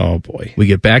 Oh, boy. We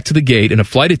get back to the gate, and a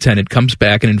flight attendant comes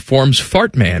back and informs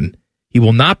Fartman he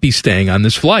will not be staying on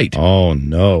this flight. Oh,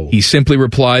 no. He simply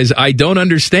replies, "I don't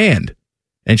understand."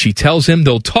 And she tells him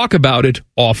they'll talk about it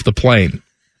off the plane.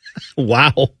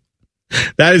 Wow.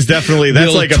 That is definitely, that's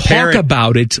We'll like a talk parent.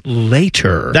 about it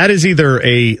later. That is either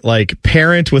a like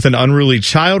parent with an unruly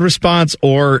child response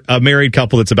or a married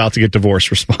couple that's about to get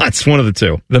divorced response. One of the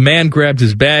two. The man grabbed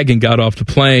his bag and got off the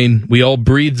plane. We all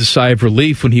breathed a sigh of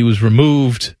relief when he was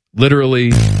removed,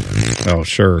 literally. Oh,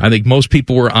 sure. I think most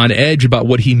people were on edge about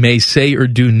what he may say or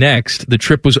do next. The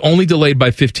trip was only delayed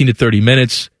by 15 to 30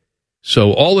 minutes.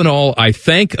 So all in all, I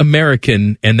thank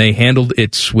American, and they handled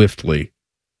it swiftly.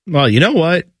 Well, you know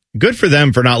what? Good for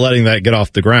them for not letting that get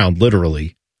off the ground,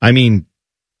 literally. I mean,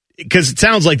 because it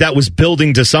sounds like that was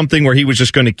building to something where he was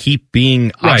just going to keep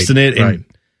being obstinate. Right. And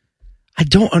I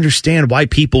don't understand why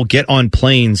people get on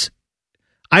planes.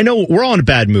 I know we're all in a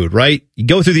bad mood, right? You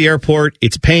go through the airport,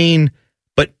 it's pain.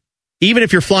 But even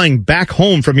if you're flying back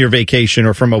home from your vacation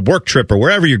or from a work trip or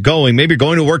wherever you're going, maybe you're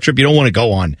going to a work trip you don't want to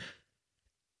go on.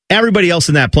 Everybody else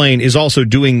in that plane is also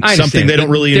doing something they don't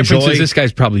really enjoy. The difference is this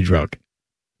guy's probably drunk.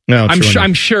 No,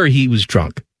 I'm sure he was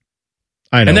drunk.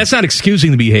 I know. And that's not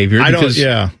excusing the behavior. I don't, because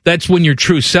yeah. That's when your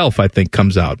true self, I think,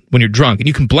 comes out, when you're drunk. And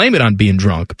you can blame it on being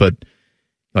drunk, but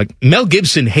like Mel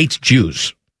Gibson hates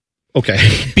Jews. Okay.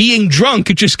 Being drunk,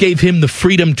 it just gave him the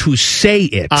freedom to say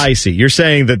it. I see. You're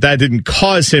saying that didn't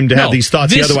cause him to have these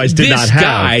thoughts he otherwise did not have. This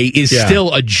guy is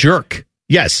still a jerk.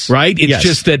 Yes. Right? It's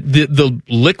just that the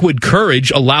liquid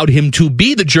courage allowed him to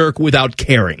be the jerk without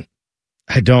caring.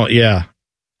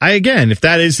 If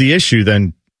that is the issue,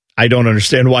 then I don't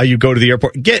understand why you go to the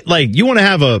airport. You want to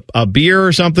have a beer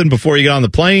or something before you get on the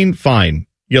plane? Fine.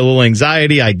 You get a little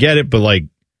anxiety. I get it. But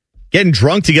getting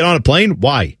drunk to get on a plane?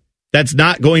 Why? That's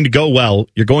not going to go well.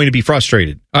 You're going to be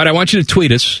frustrated. All right, I want you to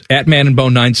tweet us at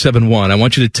ManandBone971. I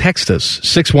want you to text us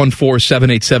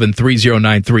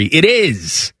 614-787-3093. It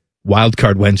is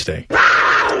Wildcard Wednesday.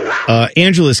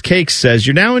 Angela's Cakes says,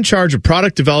 you're now in charge of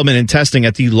product development and testing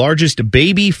at the largest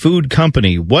baby food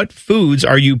company. What foods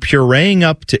are you pureeing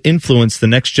up to influence the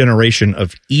next generation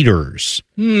of eaters?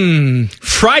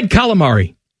 Fried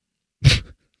calamari.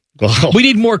 We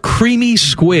need more creamy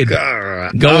squid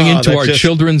going into our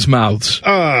children's mouths.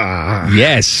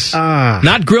 Yes.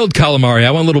 Not grilled calamari.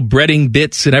 I want little breading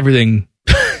bits and everything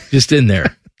just in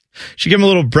there. Should give them a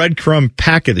little breadcrumb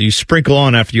packet that you sprinkle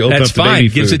on after you open up the baby food. That's fine.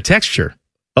 Gives it texture.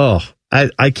 Oh,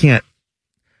 I can't.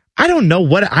 I don't know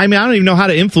I don't even know how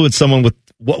to influence someone with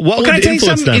what would can I tell you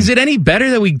influence something? them. Is it any better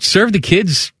that we serve the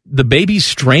kids, the babies,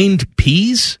 strained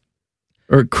peas?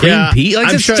 Or cream pea?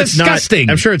 It's disgusting.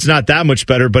 I'm sure it's not that much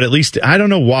better, but at least, I don't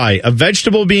know why. A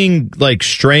vegetable being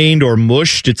strained or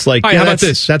mushed, it's like, how about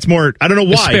this? That's more, I don't know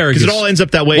why. Because it all ends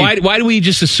up that way. Why do we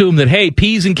just assume that, hey,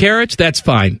 peas and carrots, that's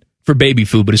fine for baby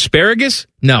food, but asparagus?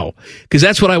 No. Because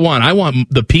that's what I want. I want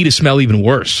the pea to smell even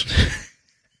worse.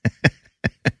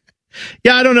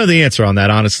 Yeah, I don't know the answer on that,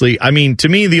 honestly. I mean, to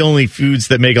me, the only foods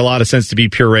that make a lot of sense to be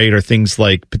pureed are things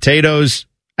like potatoes,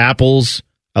 apples.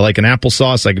 I like an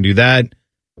applesauce. I can do that.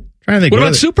 Trying to think. What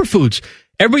about superfoods?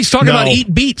 Everybody's talking about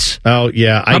eat beets. Oh,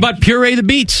 yeah. How about puree the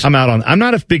beets? I'm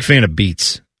not a big fan of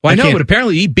beets. Well, I know, but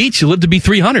apparently eat beets, you live to be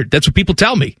 300. That's what people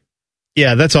tell me.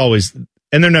 Yeah, that's always,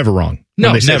 and they're never wrong.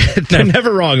 No, never. They're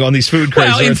never wrong on these food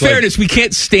crazes. Well, in fairness, we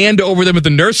can't stand over them at the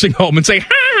nursing home and say,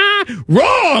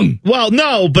 wrong. Well,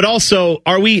 no, but also,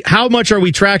 how much are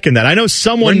we tracking that? I know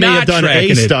someone may have done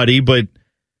a study, but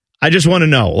I just want to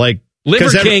know,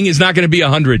 Liver King is not going to be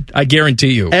 100. I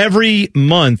guarantee you. Every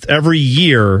month, every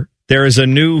year, there is a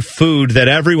new food that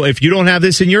if you don't have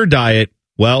this in your diet,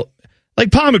 well,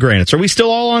 like pomegranates. Are we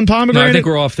still all on pomegranate? No, I think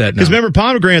we're off that now. Because remember,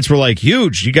 pomegranates were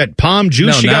huge. You got pom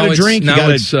juice you got to drink. Now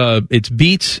it's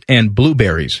beets and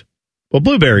blueberries. Well,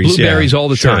 blueberries all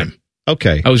the time.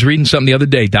 Okay. I was reading something the other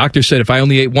day. Doctor said if I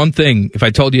only ate one thing, if I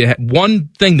told you one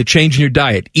thing to change in your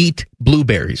diet, eat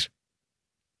blueberries.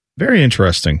 Very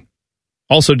interesting.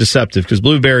 Also deceptive, because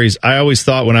blueberries, I always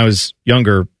thought when I was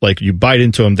younger, like you bite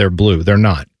into them, they're blue. They're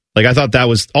not. Like I thought that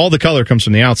was, all the color comes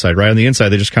from the outside, right? On the inside,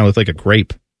 they just kind of look like a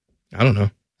grape. I don't know.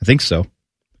 I think so.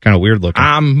 Kind of weird looking.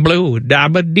 I'm blue,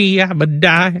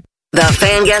 da-ba-dee-ah-ba-die. The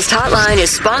Fan Guest Hotline is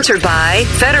sponsored by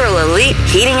Federal Elite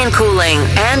Heating and Cooling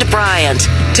and Bryant,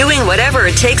 doing whatever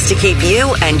it takes to keep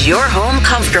you and your home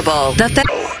comfortable.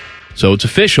 So it's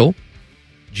official.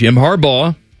 Jim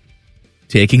Harbaugh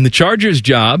taking the Chargers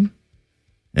job,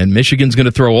 and Michigan's going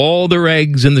to throw all their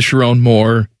eggs in the Sharon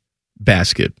Moore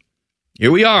basket.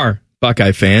 Here we are,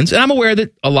 Buckeye fans, and I'm aware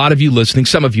that a lot of you listening,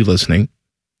 some of you listening,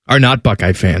 are not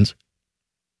Buckeye fans.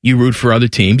 You root for other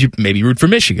teams. You maybe root for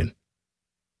Michigan.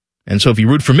 And so if you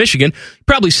root for Michigan,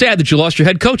 probably sad that you lost your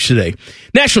head coach today.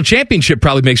 National championship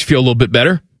probably makes you feel a little bit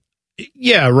better.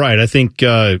 Yeah, right. I think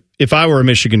if I were a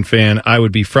Michigan fan, I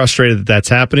would be frustrated that that's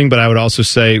happening, but I would also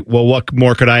say, well, what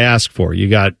more could I ask for? You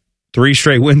got 3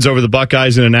 straight wins over the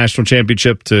Buckeyes in a national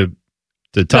championship to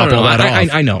top all that off.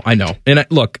 I know. And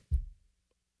look,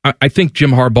 I think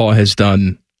Jim Harbaugh has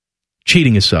done,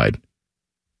 cheating aside,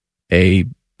 a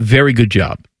very good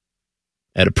job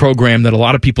at a program that a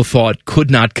lot of people thought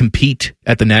could not compete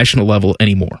at the national level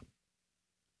anymore.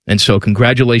 And so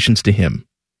congratulations to him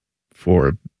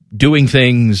for doing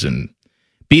things and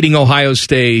beating Ohio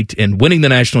State and winning the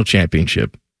national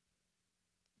championship.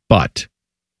 But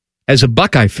as a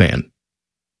Buckeye fan,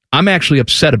 I'm actually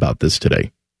upset about this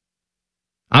today.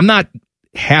 I'm not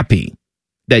happy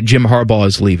that Jim Harbaugh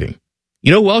is leaving.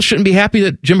 You know who else shouldn't be happy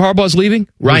that Jim Harbaugh is leaving?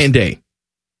 Ryan Day.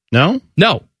 No?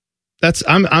 No.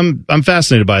 I'm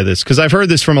fascinated by this because I've heard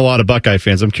this from a lot of Buckeye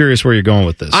fans. I'm curious where you're going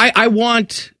with this.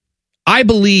 I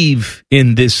believe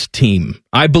in this team.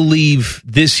 I believe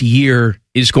this year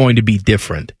is going to be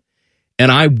different.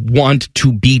 And I want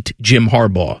to beat Jim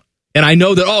Harbaugh. And I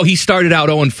know that, he started out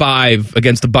 0-5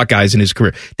 against the Buckeyes in his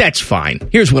career. That's fine.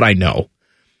 Here's what I know.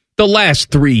 The last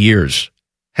 3 years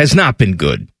has not been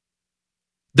good.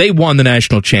 They won the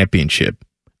national championship.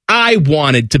 I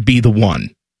wanted to be the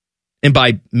one. And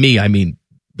by me, I mean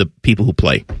the people who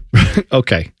play.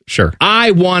 Okay, sure.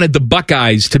 I wanted the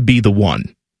Buckeyes to be the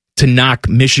one to knock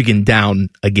Michigan down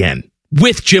again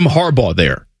with Jim Harbaugh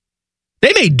there.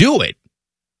 They may do it,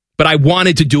 but I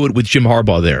wanted to do it with Jim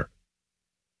Harbaugh there.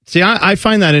 See, I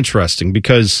find that interesting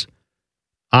because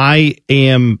I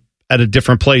am at a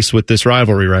different place with this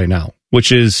rivalry right now,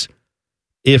 which is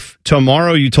if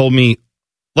tomorrow you told me,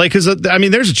 because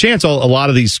there's a chance a lot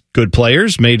of these good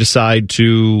players may decide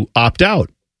to opt out.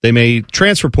 They may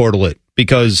transfer portal it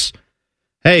because,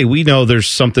 hey, we know there's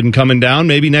something coming down.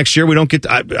 Maybe next year we don't get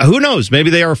who knows?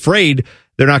 Maybe they are afraid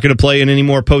they're not going to play in any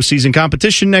more postseason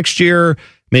competition next year.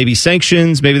 Maybe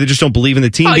sanctions. Maybe they just don't believe in the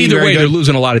team. Either way, they're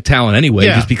losing a lot of talent anyway,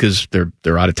 just because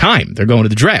they're out of time. They're going to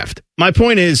the draft. My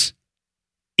point is,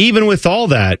 even with all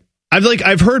that,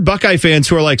 I've heard Buckeye fans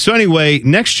who are like, so anyway,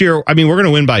 next year, we're going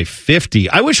to win by 50.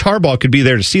 I wish Harbaugh could be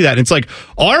there to see that. And it's like,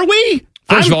 are we?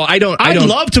 First of all, I'd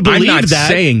love to believe that. I'm not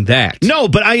saying that. No,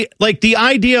 but I like the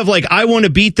idea of I want to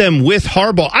beat them with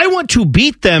Harbaugh. I want to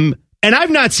beat them, and I've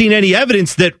not seen any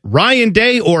evidence that Ryan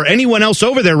Day or anyone else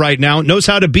over there right now knows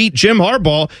how to beat Jim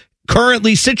Harbaugh,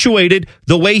 currently situated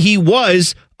the way he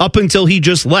was up until he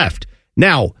just left.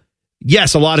 Now,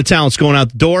 yes, a lot of talent's going out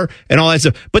the door and all that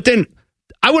stuff, but then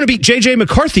I want to beat J.J.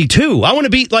 McCarthy, too. I want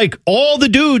to beat, all the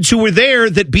dudes who were there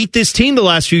that beat this team the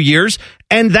last few years,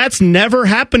 and that's never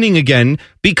happening again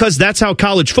because that's how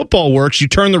college football works. You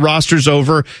turn the rosters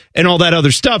over and all that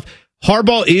other stuff.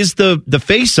 Harbaugh is the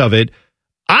face of it.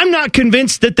 I'm not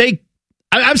convinced that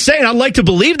I'm saying I'd like to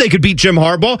believe they could beat Jim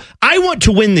Harbaugh. I want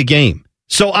to win the game.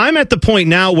 So I'm at the point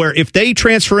now where if they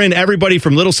transfer in everybody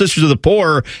from Little Sisters of the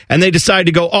Poor and they decide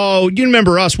to go, you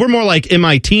remember us, we're more like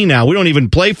MIT now. We don't even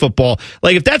play football.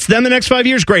 If that's them the next 5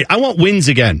 years, great. I want wins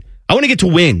again. I want to get to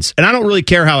wins, and I don't really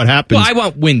care how it happens. Well, I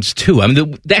want wins, too.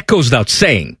 That goes without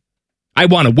saying. I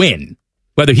want to win,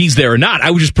 whether he's there or not.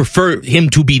 I would just prefer him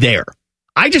to be there.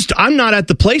 I'm not at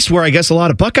the place where I guess a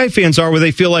lot of Buckeye fans are, where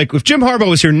they feel like if Jim Harbaugh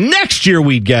was here next year,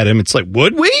 we'd get him. It's like,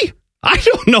 would we? I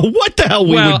don't know what the hell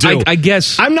we would do. I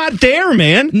guess I'm not there,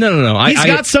 man. No. He's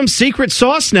got some secret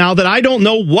sauce now that I don't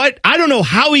know I don't know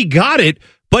how he got it,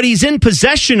 but he's in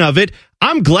possession of it.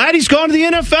 I'm glad he's gone to the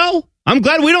NFL. I'm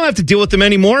glad we don't have to deal with him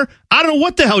anymore. I don't know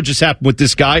what the hell just happened with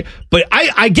this guy, but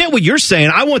I get what you're saying.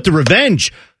 I want the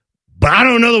revenge, but I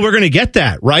don't know that we're going to get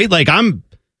that, right?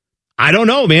 I don't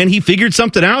know, man. He figured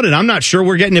something out, and I'm not sure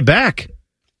we're getting it back.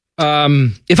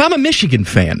 If I'm a Michigan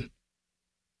fan,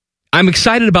 I'm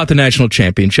excited about the national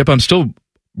championship. I'm still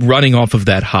running off of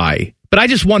that high. But I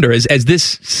just wonder, as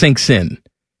this sinks in,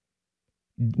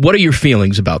 what are your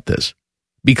feelings about this?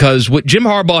 Because what Jim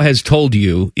Harbaugh has told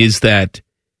you is that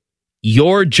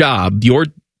your job, your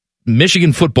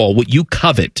Michigan football, what you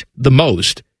covet the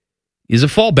most, is a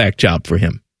fallback job for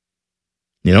him.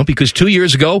 You know, because 2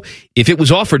 years ago, if it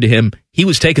was offered to him, he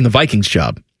was taking the Vikings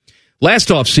job. Last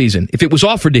offseason, if it was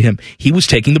offered to him, he was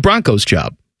taking the Broncos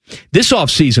job. This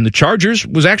offseason, the Chargers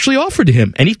was actually offered to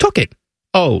him, and he took it.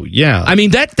 Oh, yeah. I mean,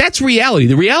 that's reality.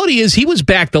 The reality is he was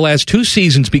back the last 2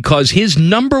 seasons because his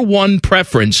number one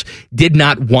preference did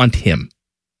not want him.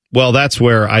 Well, that's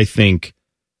where I think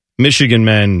Michigan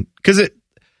men, because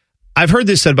I've heard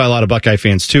this said by a lot of Buckeye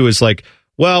fans too, is like,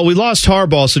 well, we lost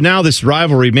Harbaugh, so now this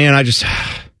rivalry, man, it's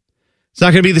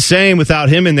not going to be the same without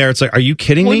him in there. It's like, are you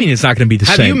kidding me? What do you mean it's not going to be the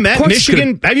same? Have you met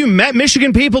Michigan? Have you met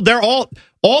Michigan people? They're all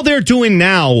they're doing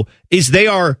now is they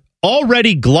are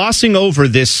already glossing over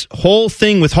this whole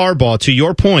thing with Harbaugh, to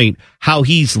your point, how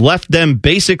he's left them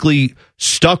basically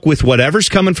stuck with whatever's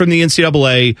coming from the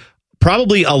NCAA,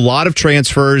 probably a lot of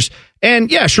transfers.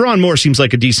 And yeah, Sherrone Moore seems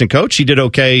like a decent coach. He did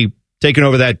okay taking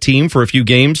over that team for a few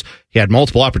games. He had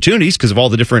multiple opportunities because of all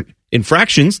the different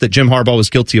infractions that Jim Harbaugh was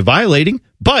guilty of violating.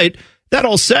 But that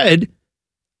all said,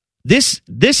 this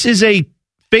is a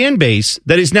fan base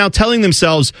that is now telling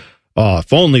themselves, oh,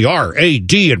 if only our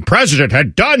AD and president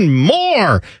had done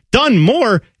more.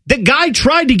 The guy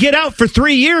tried to get out for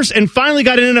 3 years and finally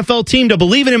got an NFL team to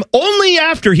believe in him only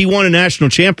after he won a national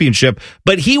championship.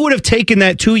 But he would have taken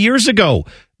that 2 years ago.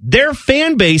 Their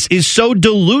fan base is so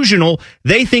delusional.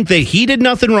 They think that he did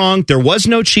nothing wrong. There was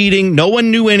no cheating. No one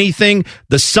knew anything.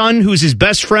 The son, who's his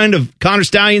best friend of Connor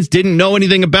Stallions, didn't know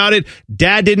anything about it.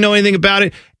 Dad didn't know anything about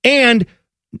it. And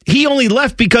he only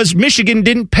left because Michigan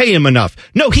didn't pay him enough.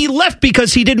 No, he left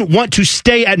because he didn't want to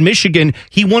stay at Michigan.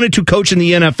 He wanted to coach in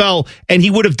the NFL, and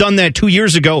he would have done that 2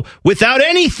 years ago without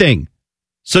anything.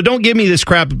 So don't give me this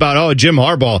crap about, oh, Jim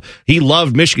Harbaugh, he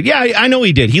loved Michigan. Yeah, I know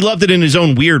he did. He loved it in his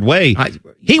own weird way.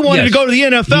 He wanted to go to the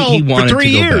NFL for 3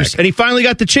 years, and he finally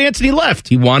got the chance, and he left.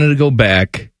 He wanted to go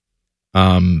back.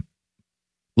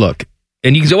 Look,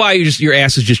 and you can say, why your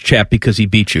ass is just chapped because he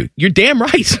beat you. You're damn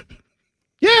right.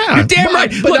 Yeah. You're damn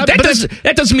right. Look,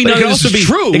 that doesn't mean none of this is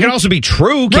true. It can also be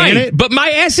true, can't it? But my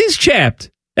ass is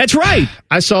chapped. That's right.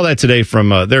 I saw that today from,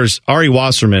 there's Ari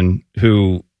Wasserman,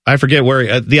 who, I forget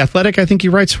where, The Athletic, I think he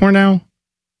writes for now.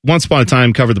 Once upon a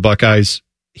time, covered the Buckeyes.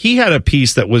 He had a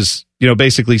piece that was,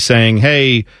 basically saying,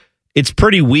 hey, it's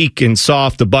pretty weak and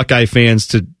soft, the Buckeye fans,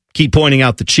 to keep pointing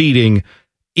out the cheating,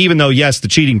 even though, yes, the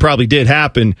cheating probably did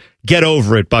happen. Get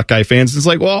over it, Buckeye fans. It's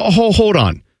like, well, hold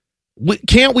on.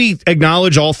 Can't we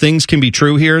acknowledge all things can be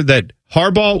true here? That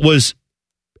Harbaugh was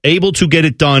able to get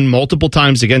it done multiple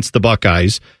times against the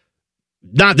Buckeyes.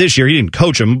 Not this year. He didn't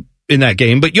coach them in that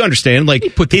game, but you understand, like, he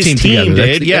put the his team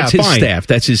together. did. That's his staff.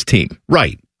 That's his team.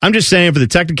 Right. I'm just saying, for the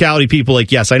technicality people,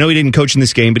 like, yes, I know he didn't coach in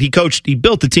this game, but he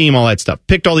built the team, all that stuff,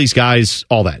 picked all these guys,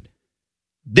 all that.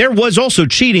 There was also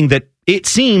cheating that it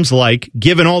seems like,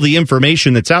 given all the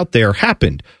information that's out there,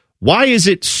 happened. Why is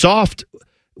it soft?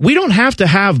 We don't have to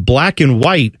have black and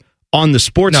white on the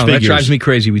sports figures. That drives me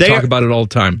crazy. We talk about it all the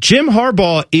time. Jim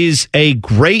Harbaugh is a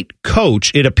great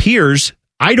coach. It appears,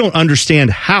 I don't understand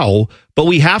how, but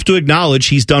we have to acknowledge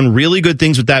he's done really good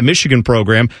things with that Michigan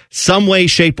program, some way,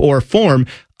 shape, or form,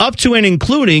 up to and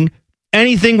including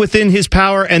anything within his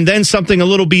power, and then something a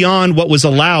little beyond what was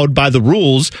allowed by the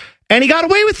rules, and he got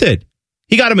away with it.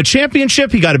 He got him a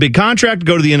championship. He got a big contract to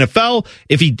go to the NFL.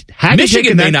 If he had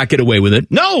Michigan may not get away with it.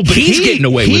 No, but he's getting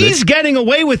away with it. He's getting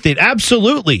away with it,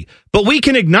 absolutely. But we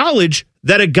can acknowledge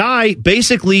that a guy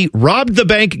basically robbed the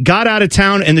bank, got out of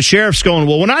town, and the sheriff's going,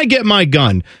 well, when I get my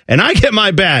gun and I get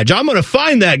my badge, I'm going to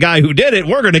find that guy who did it.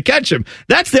 We're going to catch him.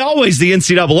 That's always the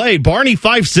NCAA. Barney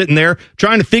Fife sitting there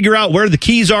trying to figure out where the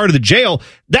keys are to the jail.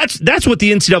 That's what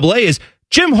the NCAA is.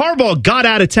 Jim Harbaugh got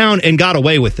out of town and got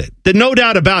away with it. There's no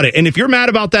doubt about it. And if you're mad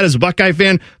about that as a Buckeye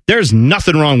fan, there's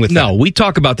nothing wrong with that. No, we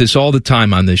talk about this all the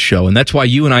time on this show, and that's why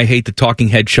you and I hate the talking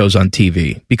head shows on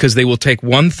TV, because they will take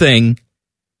one thing.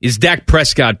 Is Dak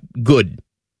Prescott good?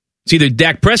 It's either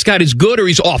Dak Prescott is good or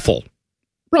he's awful.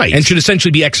 Right. And should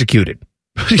essentially be executed.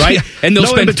 Right? Yeah, and they'll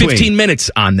no spend 15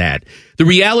 minutes on that. The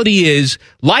reality is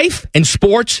life and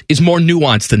sports is more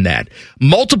nuanced than that.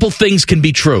 Multiple things can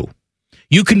be true.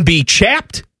 You can be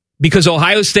chapped because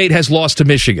Ohio State has lost to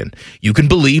Michigan. You can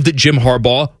believe that Jim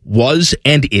Harbaugh was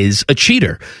and is a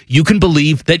cheater. You can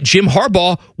believe that Jim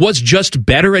Harbaugh was just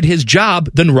better at his job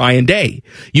than Ryan Day.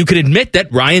 You can admit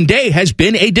that Ryan Day has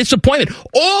been a disappointment.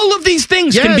 All of these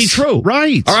things can be true.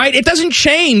 Right. All right? It doesn't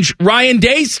change Ryan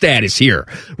Day's status here.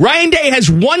 Ryan Day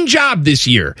has one job this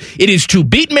year. It is to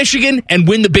beat Michigan and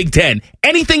win the Big Ten.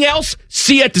 Anything else,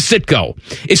 see you at the Citgo.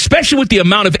 Especially with the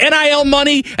amount of NIL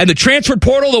money and the transfer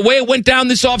portal, the way it went down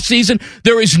this offseason,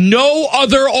 there is no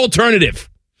other alternative.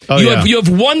 You have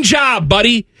one job,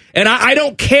 buddy, and I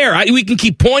don't care. We can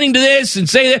keep pointing to this and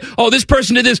say that, oh, this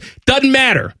person did this. Doesn't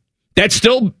matter. That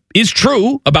still is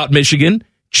true about Michigan.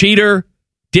 Cheater,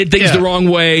 did things the wrong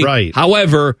way. Right.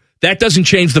 However, that doesn't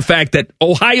change the fact that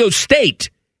Ohio State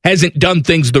hasn't done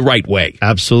things the right way.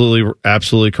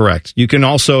 Absolutely correct. You can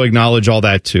also acknowledge all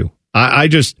that too. I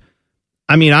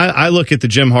look at the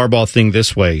Jim Harbaugh thing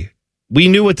this way. We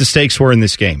knew what the stakes were in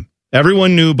this game.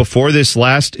 Everyone knew before this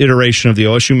last iteration of the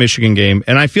OSU-Michigan game,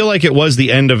 and I feel like it was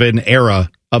the end of an era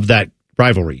of that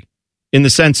rivalry, in the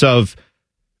sense of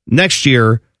next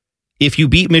year, if you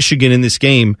beat Michigan in this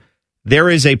game, there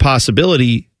is a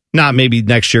possibility, not maybe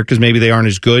next year because maybe they aren't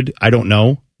as good, I don't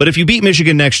know, but if you beat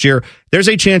Michigan next year, there's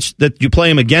a chance that you play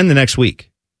them again the next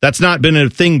week. That's not been a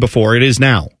thing before. It is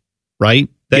now, right?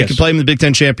 They can play them in the Big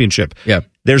Ten Championship. Yeah.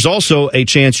 There's also a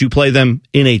chance you play them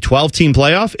in a 12-team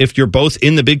playoff. If you're both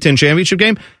in the Big Ten Championship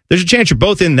game, there's a chance you're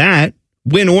both in that,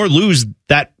 win or lose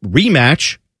that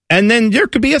rematch, and then there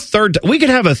could be a third. We could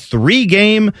have a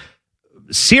 3-game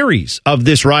series of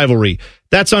this rivalry.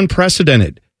 That's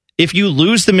unprecedented. If you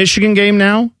lose the Michigan game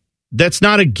now, that's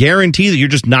not a guarantee that you're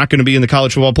just not going to be in the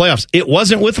college football playoffs. It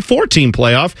wasn't with a 4-team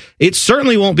playoff. It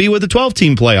certainly won't be with a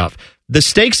 12-team playoff. The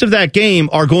stakes of that game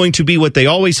are going to be what they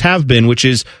always have been, which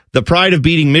is the pride of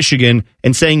beating Michigan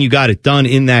and saying you got it done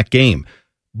in that game.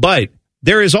 But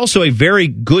there is also a very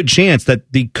good chance that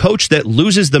the coach that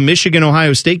loses the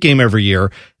Michigan-Ohio State game every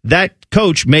year, that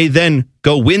coach may then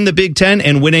go win the Big Ten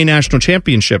and win a national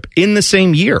championship in the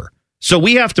same year. So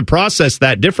we have to process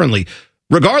that differently.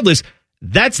 Regardless,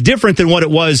 that's different than what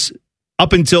it was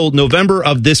up until November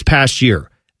of this past year.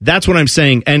 That's what I'm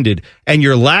saying ended. And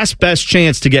your last best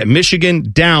chance to get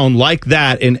Michigan down like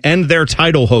that and end their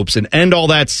title hopes and end all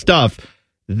that stuff,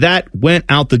 that went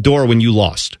out the door when you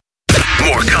lost.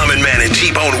 More Common Man and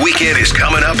T-Bone Weekend is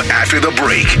coming up after the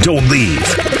break. Don't leave.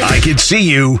 I can see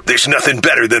you. There's nothing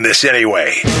better than this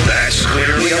anyway. That's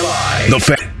clearly a lie.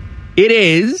 It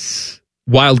is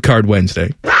Wild Card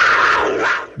Wednesday.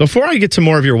 Before I get to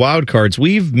more of your wild cards,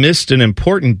 we've missed an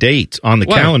important date on the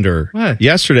calendar. What?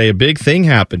 Yesterday, a big thing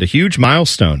happened, a huge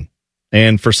milestone.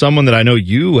 And for someone that I know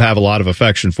you have a lot of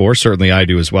affection for, certainly I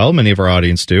do as well, many of our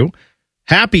audience do,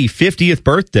 happy 50th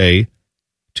birthday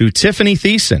to Tiffany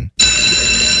Thiessen.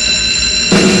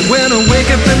 When I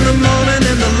wake up in the morning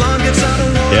and the alarm gets out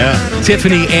of water. Yeah.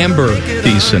 Tiffany Amber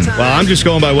Thiessen. Well, I'm just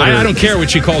going by what I don't care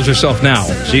what she calls herself now.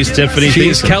 She's Tiffany Thiessen. She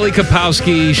is Kelly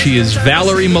Kapowski. She is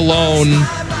Valerie Malone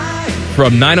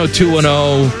from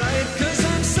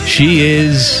 90210. She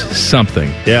is something.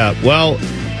 Yeah, well,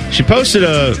 she posted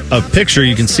a picture.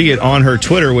 You can see it on her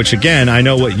Twitter, which, again, I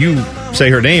know what you say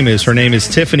her name is. Her name is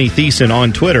Tiffany Thiessen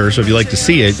on Twitter, so if you like to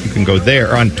see it, you can go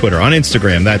there. On Twitter, on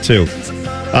Instagram, that too.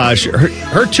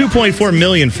 Her 2.4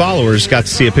 million followers got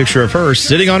to see a picture of her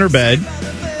sitting on her bed,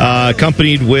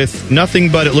 accompanied with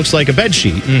nothing but it looks like a bed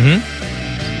sheet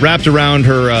wrapped around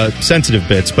her sensitive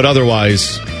bits, but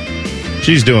otherwise,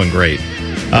 she's doing great.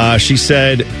 She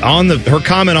said her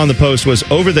comment on the post was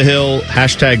 "Over the hill."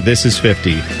 #This is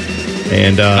 50,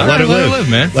 and let her live,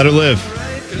 man. Let her live.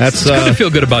 That's it's good to feel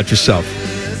good about yourself.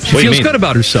 She feels good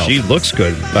about herself. She looks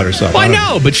good about herself. Well, I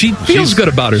know, but she feels good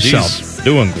about herself. She's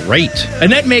doing great.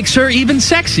 And that makes her even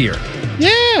sexier.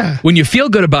 Yeah. When you feel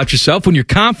good about yourself, when you're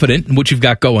confident in what you've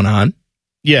got going on.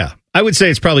 Yeah. I would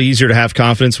say it's probably easier to have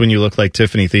confidence when you look like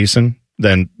Tiffany Thiessen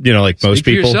than, like most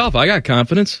people. For yourself, I got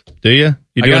confidence. Do you?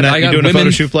 You doing that? You doing a photo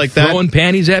shoot like that? Throwing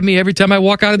panties at me every time I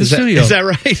walk out of the studio. Is that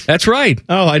right? That's right.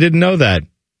 Oh, I didn't know that.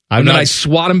 And then I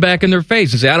swat them back in their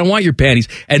face and say, I don't want your panties.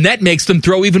 And that makes them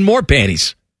throw even more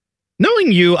panties.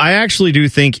 Knowing you, I actually do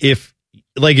think if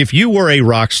you were a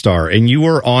rock star and you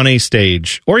were on a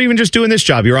stage, or even just doing this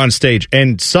job, you're on stage,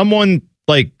 and someone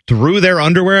threw their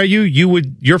underwear at you,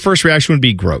 your first reaction would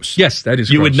be gross. Yes, that is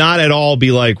gross. You would not at all be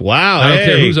like, wow, I don't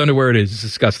care whose underwear it is. It's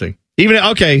disgusting. Even,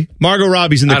 Margot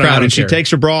Robbie's in the crowd and she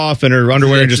takes her bra off and her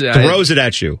underwear and just throws it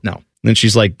at you. No. And then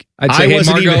she's like, I'd say, hey,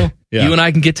 Margot, you and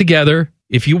I can get together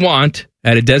if you want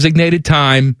at a designated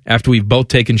time after we've both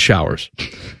taken showers.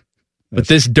 But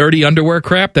this dirty underwear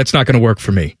crap, that's not going to work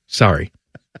for me. Sorry.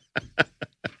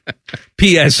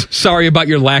 P.S. Sorry about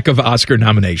your lack of Oscar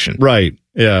nomination. Right.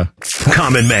 Yeah.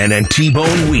 Common Man and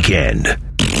T-Bone Weekend.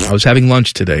 I was having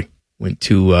lunch today. Went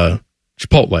to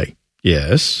Chipotle.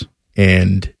 Yes.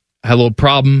 And I had a little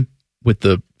problem with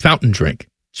the fountain drink.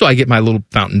 So I get my little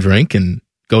fountain drink and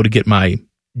go to get my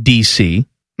DC,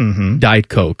 Diet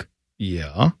Coke.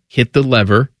 Yeah. Hit the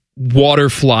lever. Water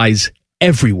flies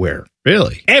everywhere.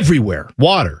 Really? Everywhere.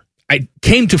 Water. I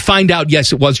came to find out,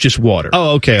 yes, it was just water.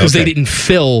 Oh, okay. Because they didn't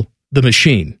fill the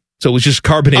machine. So it was just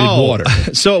carbonated water.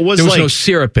 So it was there was no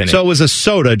syrup in it. So it was a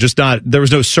soda, just not, there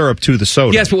was no syrup to the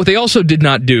soda. Yes, but what they also did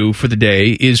not do for the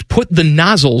day is put the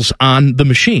nozzles on the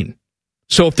machine.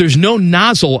 So if there's no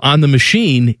nozzle on the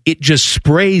machine, it just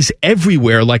sprays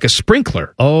everywhere like a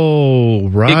sprinkler. Oh,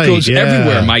 right. It goes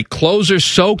everywhere. My clothes are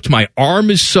soaked. My arm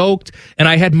is soaked. And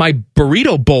I had my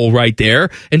burrito bowl right there.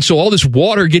 And so all this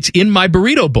water gets in my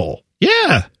burrito bowl.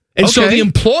 Yeah. And so the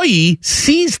employee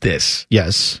sees this.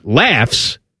 Yes.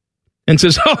 Laughs. And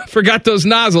says, oh, I forgot those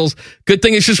nozzles. Good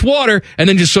thing it's just water. And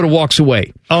then just sort of walks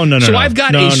away. Oh, no. So I've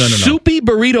got a soupy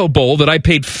burrito bowl that I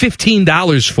paid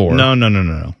 $15 for.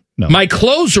 No. My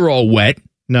clothes are all wet.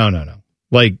 No.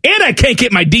 Like, and I can't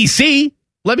get my DC.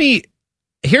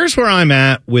 Here's where I'm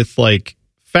at with like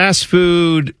fast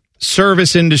food,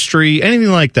 service industry, anything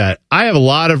like that. I have a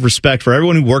lot of respect for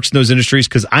everyone who works in those industries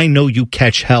because I know you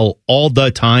catch hell all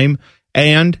the time.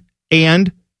 And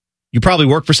you probably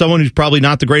work for someone who's probably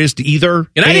not the greatest either.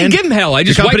 And I didn't give him hell. I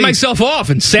just wiped myself off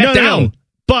and sat down. No.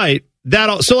 But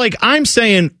so like I'm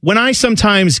saying, when I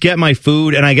sometimes get my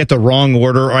food and I get the wrong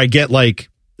order or I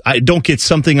don't get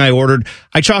something I ordered,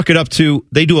 I chalk it up to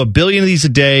they do 1 billion of these a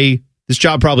day. This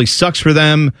job probably sucks for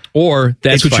them. Or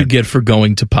that's what you get for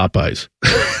going to Popeyes.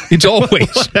 It's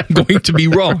always going to be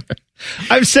wrong.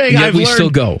 I'm saying still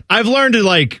go. I've learned to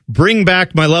like bring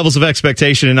back my levels of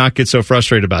expectation and not get so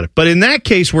frustrated about it. But in that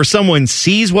case where someone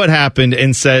sees what happened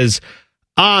and says,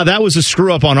 that was a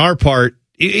screw up on our part,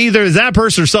 either that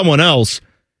person or someone else,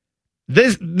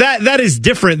 that is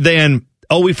different than,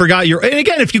 we forgot your. And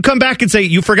again, if you come back and say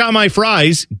you forgot my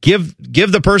fries, give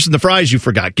the person the fries you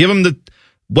forgot. Give them the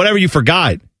whatever you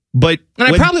forgot. But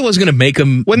I probably was going to make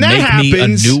them when that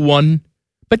happens, me a new one.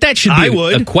 But that should be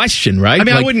a question, right? I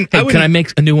mean, like, I wouldn't. Can I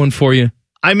make a new one for you?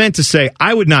 I meant to say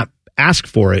I would not ask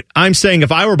for it. I'm saying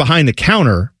if I were behind the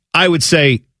counter, I would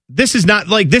say this is not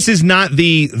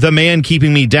the man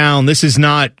keeping me down. This is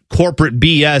not corporate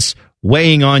BS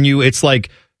weighing on you. It's like,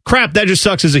 crap, that just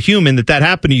sucks as a human that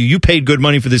happened to you. You paid good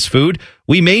money for this food.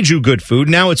 We made you good food.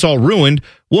 Now it's all ruined.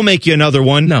 We'll make you another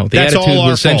one. No, the that's attitude all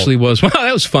our essentially fault. was, well,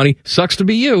 that was funny. Sucks to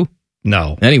be you.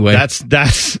 No. Anyway. That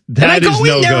I go is in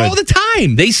no there good. all the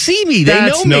time. They see me. They know me.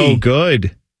 That's no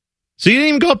good. So you didn't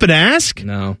even go up and ask?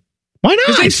 No. Why not?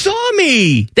 Because they saw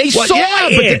me. They saw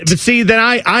it. But see, then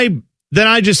I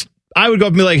would go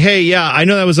up and be like, hey, yeah, I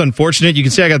know that was unfortunate. You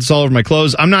can say I got this all over my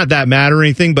clothes. I'm not that mad or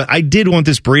anything, but I did want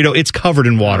this burrito. It's covered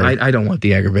in water. I don't want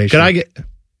the aggravation. Could I get...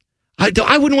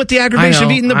 I wouldn't want the aggravation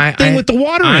of eating the thing with the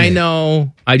water in it. I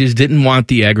know. I just didn't want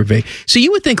the aggravation. So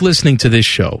you would think listening to this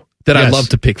show that I love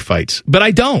to pick fights, but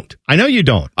I don't. I know you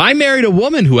don't. I married a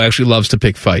woman who actually loves to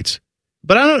pick fights.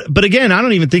 But again, I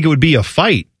don't even think it would be a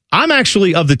fight. I'm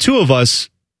actually, of the two of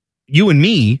us, you and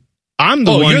me, I'm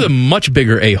the one. You're the much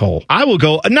bigger a-hole. I will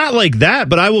go, not like that,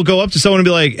 but I will go up to someone and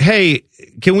be like, hey,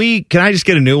 can I just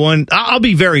get a new one? I'll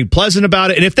be very pleasant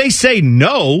about it. And if they say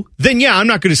no, then yeah, I'm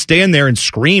not going to stand there and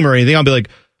scream or anything. I'll be like,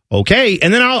 okay.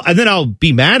 And then I'll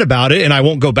be mad about it and I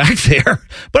won't go back there.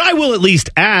 But I will at least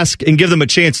ask and give them a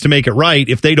chance to make it right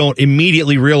if they don't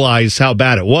immediately realize how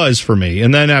bad it was for me.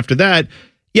 And then after that,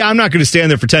 yeah, I'm not going to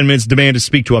stand there for 10 minutes and demand to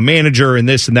speak to a manager and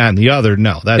this and that and the other.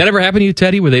 No. That ever happened to you,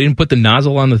 Teddy, where they didn't put the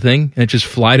nozzle on the thing and it just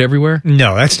flied everywhere?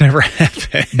 No, that's never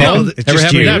happened. No, it's never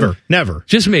happened to you? Never.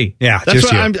 Just me. Yeah, that's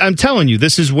what I'm telling you.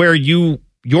 This is where your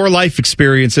life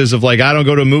experiences of like, I don't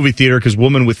go to a movie theater because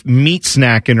woman with meat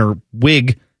snack in her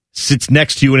wig sits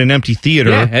next to you in an empty theater.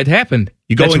 Yeah, it happened.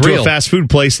 You go into a fast food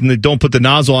place and they don't put the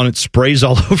nozzle on, it sprays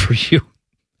all over you.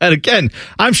 And again,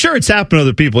 I'm sure it's happened to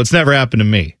other people. It's never happened to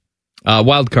me.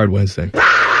 Wild Card Wednesday.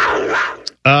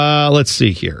 Let's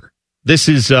see here. This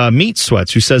is Meat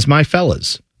Sweats who says, my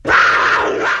fellas,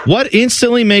 what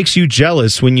instantly makes you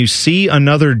jealous when you see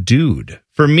another dude?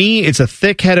 For me, it's a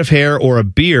thick head of hair or a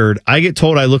beard. I get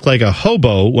told I look like a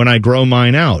hobo when I grow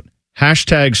mine out.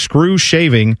 Hashtag screw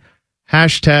shaving.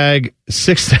 Hashtag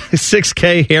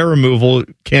 6K hair removal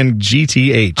can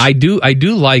GTH. I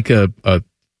do like a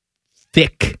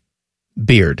thick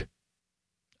beard.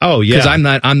 Oh yeah, because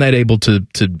I'm not able to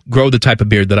grow the type of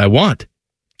beard that I want.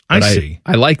 I see.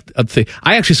 I like a thing.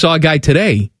 I actually saw a guy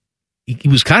today. He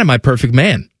was kind of my perfect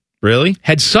man. Really?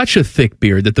 had such a thick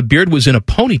beard that the beard was in a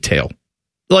ponytail.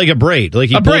 Like a braid. Like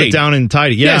he pulled it down and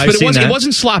tied it. Yeah, yes, but it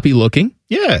wasn't sloppy looking.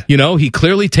 Yeah. You know, he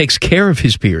clearly takes care of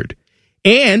his beard.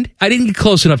 And I didn't get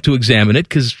close enough to examine it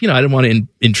because, I didn't want to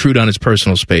intrude on his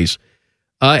personal space.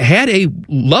 Had a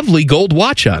lovely gold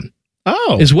watch on.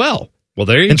 Oh. As well. Well,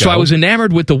 there you go. And so I was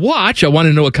enamored with the watch. I wanted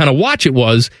to know what kind of watch it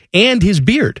was and his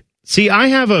beard. See, I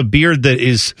have a beard that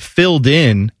is filled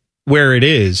in where it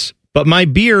is, but my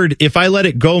beard, if I let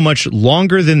it go much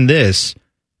longer than this,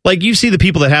 like you see the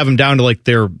people that have them down to like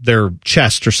their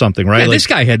chest or something, right? Yeah, like, this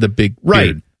guy had the big right.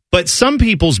 beard. But some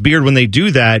people's beard, when they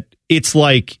do that, it's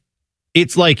like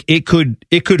it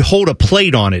could hold a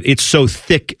plate on it. It's so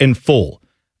thick and full.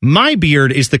 My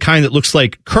beard is the kind that looks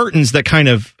like curtains that kind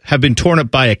of have been torn up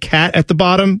by a cat at the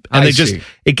bottom, and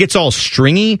it gets all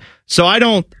stringy. So I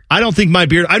don't think my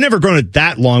beard, I've never grown it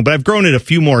that long, but I've grown it a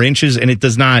few more inches, and it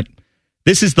does not,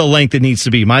 this is the length it needs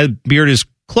to be. My beard is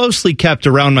closely kept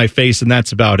around my face, and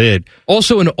that's about it.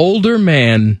 Also an older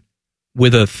man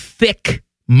with a thick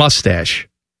mustache.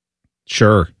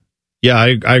 Sure. Yeah,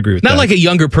 I agree with that. Not like a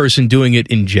younger person doing it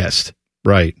in jest.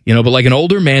 Right. But like an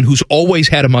older man who's always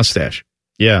had a mustache.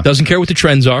 Yeah. Doesn't care what the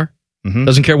trends are. Mm-hmm.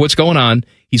 Doesn't care what's going on.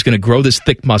 He's going to grow this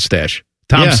thick mustache.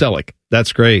 Tom Selleck.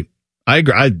 That's great. I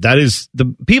agree. That is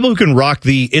the people who can rock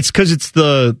it's because it's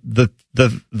the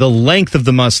length of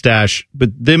the mustache, but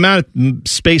the amount of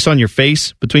space on your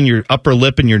face between your upper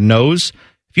lip and your nose.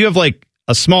 If you have like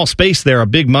a small space there, a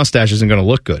big mustache isn't going to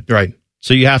look good. Right.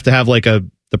 So you have to have like the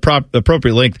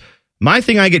appropriate length. My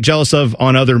thing I get jealous of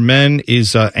on other men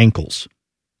is ankles.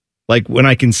 Like when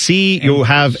I can see you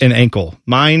have an ankle.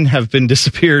 Mine have been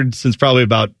disappeared since probably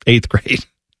about 8th grade.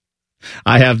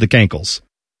 I have the cankles.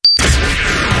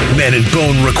 Man and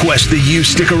Bone request that you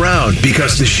stick around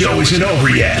because the show isn't over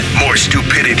yet. More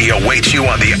stupidity awaits you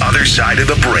on the other side of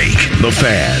the break. The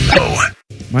Fan. Oh.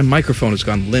 My microphone has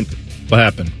gone limp. What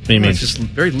happened? What do you mean? It's just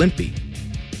very limpy.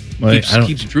 Well,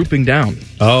 Keeps drooping down.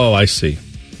 Oh, I see.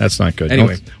 That's not good.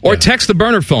 Anyway, text the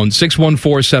burner phone,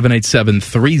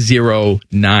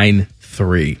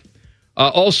 614-787-3093.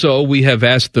 Also, we have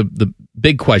asked the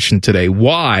big question today.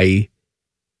 Why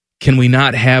can we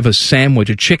not have a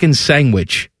chicken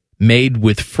sandwich made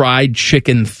with fried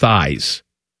chicken thighs?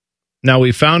 Now,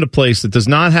 we found a place that does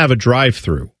not have a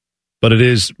drive-through, but it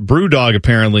is BrewDog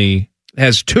apparently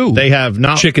has two. They have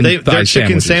not chicken thigh their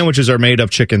chicken sandwiches. Sandwiches are made of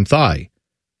chicken thigh,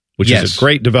 which is a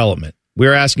great development.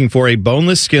 We're asking for a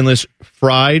boneless, skinless,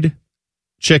 fried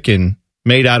chicken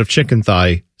made out of chicken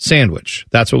thigh sandwich.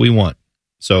 That's what we want.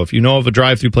 So if you know of a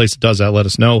drive-through place that does that, let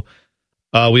us know.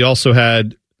 We also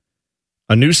had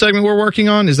a new segment we're working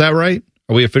on. Is that right?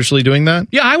 Are we officially doing that?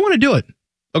 Yeah, I want to do it.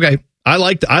 Okay. I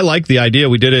liked the idea.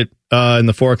 We did it in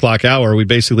the 4 o'clock hour. We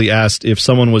basically asked if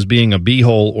someone was being a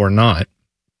beehole or not.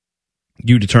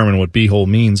 You determine what beehole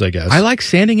means, I guess. I like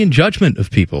standing in judgment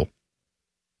of people.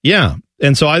 Yeah.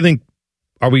 And so I think,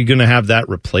 are we going to have that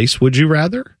replace Would You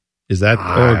Rather? Is that,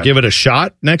 or give it a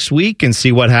shot next week and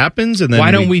see what happens? And then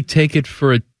why don't we take it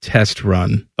for a test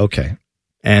run? Okay.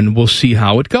 And we'll see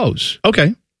how it goes.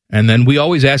 Okay. And then we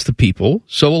always ask the people,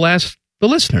 so we'll ask the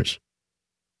listeners.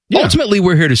 Yeah. Ultimately,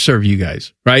 we're here to serve you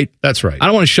guys, right? That's right. I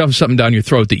don't want to shove something down your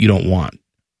throat that you don't want.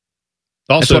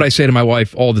 Also, that's what I say to my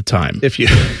wife all the time. If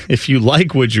you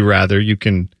like Would You Rather, you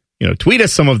can tweet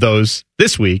us some of those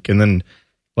this week, and then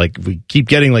like we keep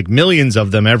getting like millions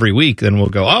of them every week, then we'll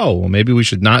go, oh, well, maybe we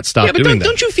should not stop doing that.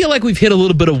 Don't you feel like we've hit a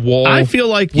little bit of wall? I feel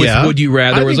like, with Would You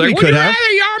Rather? I think we could have.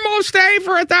 Rather you almost stay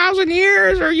for 1,000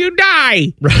 years or you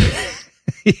die? Right.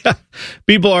 Yeah.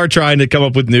 People are trying to come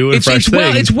up with new and fresh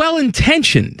things. It's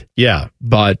well-intentioned. Yeah.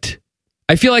 But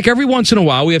I feel like every once in a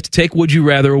while we have to take Would You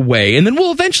Rather away, and then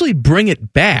we'll eventually bring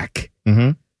it back.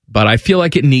 Mm-hmm. But I feel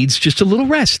like it needs just a little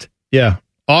rest. Yeah.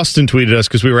 Austin tweeted us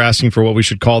because we were asking for what we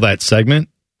should call that segment.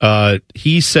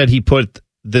 He said he put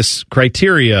this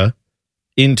criteria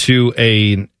into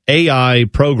an AI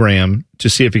program to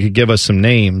see if he could give us some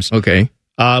names. Okay.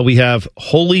 We have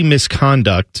Holy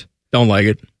Misconduct. Don't like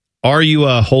it. Are you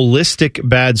a holistic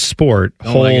bad sport?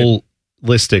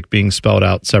 Holistic being spelled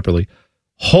out separately.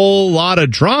 Whole lot of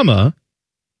drama.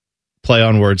 Play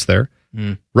on words there.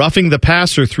 Roughing the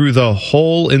passer through the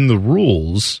hole in the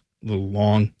rules. A little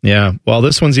long. Yeah. Well,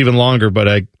 this one's even longer,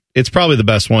 but it's probably the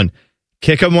best one.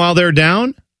 Kick them while they're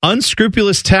down.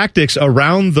 Unscrupulous tactics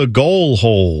around the goal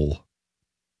hole.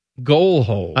 Goal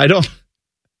hole. I don't.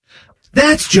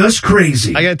 That's just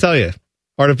crazy. I got to tell you,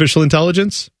 artificial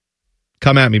intelligence,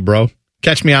 come at me, bro.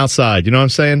 Catch me outside. You know what I'm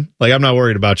saying? Like, I'm not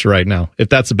worried about you right now. If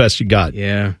that's the best you got.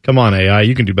 Yeah. Come on, AI.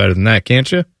 You can do better than that,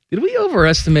 can't you? Did we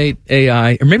overestimate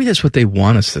AI? Or maybe that's what they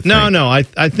want us to think. No. I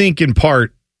think in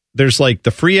part, there's like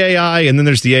the free AI, and then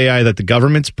there's the AI that the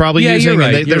government's probably using. You're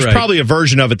right, And there's probably a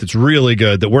version of it that's really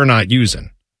good that we're not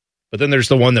using. But then there's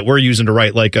the one that we're using to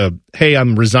write like hey,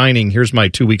 I'm resigning. Here's my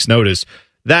 2 weeks notice.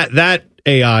 That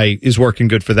AI is working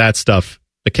good for that stuff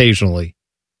occasionally.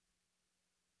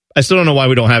 I still don't know why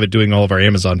we don't have it doing all of our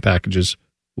Amazon packages.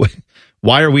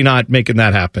 Why are we not making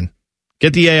that happen?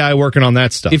 Get the AI working on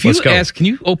that stuff. If you ask, can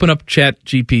you open up Chat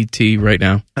GPT right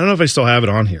now? I don't know if I still have it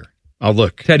on here. I'll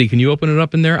look. Teddy, can you open it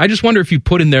up in there? I just wonder if you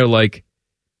put in there, like,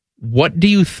 what do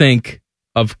you think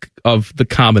of the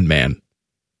common man?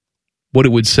 What it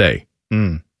would say?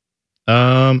 I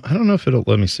don't know if it'll.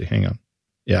 Let me see. Hang on.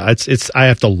 Yeah, it's. I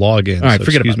have to log in. All right, so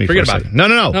forget excuse about me it. Forget for a about second.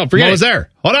 it. No. Forget I was it. there.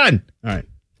 Hold on. All right.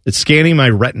 It's scanning my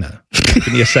retina.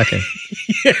 Give me a second.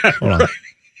 Hold on. Right.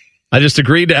 I just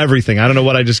agreed to everything. I don't know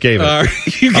what I just gave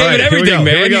it. You gave it everything,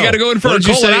 man. You got to go in for a What did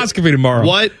you say? colonoscopy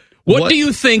tomorrow. What do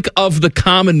you think of the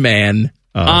common man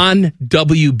on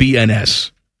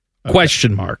WBNS?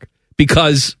 Question mark.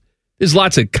 Because there's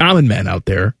lots of common men out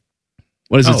there.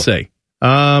 What does it say?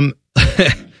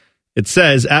 It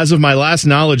says, as of my last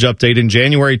knowledge update in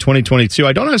January 2022,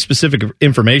 I don't have specific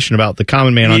information about the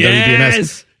common man on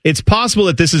WBNS. It's possible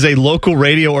that this is a local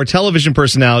radio or television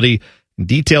personality.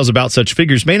 Details about such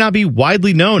figures may not be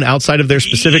widely known outside of their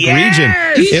specific region.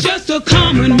 He's just a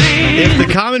common man. If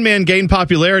the common man gained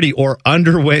popularity or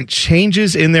underwent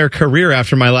changes in their career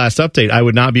after my last update, I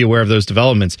would not be aware of those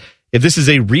developments. If this is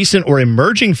a recent or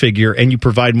emerging figure and you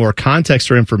provide more context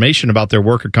or information about their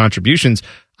work or contributions,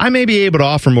 I may be able to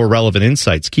offer more relevant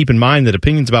insights. Keep in mind that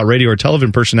opinions about radio or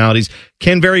television personalities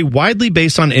can vary widely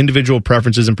based on individual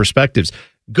preferences and perspectives.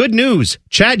 Good news.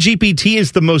 ChatGPT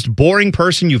is the most boring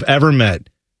person you've ever met.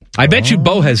 I bet you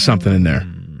Bo has something in there.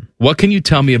 What can you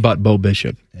tell me about Bo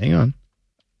Bishop? Hang on.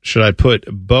 Should I put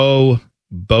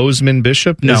Bozeman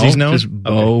Bishop? No, as he's known? just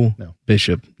Bo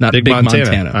Bishop, not Big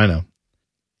Montana. I know.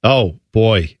 Oh,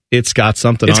 boy. It's got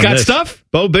something on It's got this. stuff?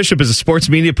 Bo Bishop is a sports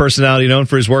media personality known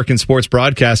for his work in sports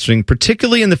broadcasting,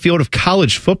 particularly in the field of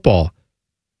college football.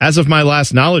 As of my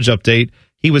last knowledge update,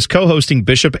 he was co-hosting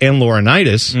Bishop and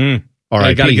Laurinaitis.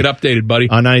 I got to get updated, buddy.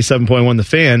 On 97.1 The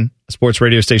Fan, a sports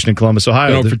radio station in Columbus,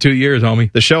 Ohio. Been on for 2 years,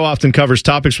 homie. The show often covers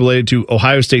topics related to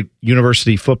Ohio State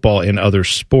University football and other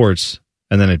sports.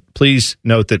 And then please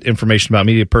note that information about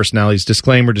media personalities,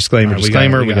 disclaimer. We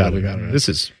got it. This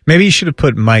is Maybe you should have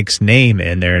put Mike's name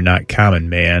in there, not common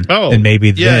man. Oh, and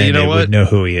maybe yeah, then you know they what? would know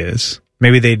who he is.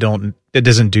 Maybe they don't. It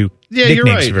doesn't do nicknames you're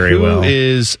right. very Who well.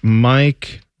 is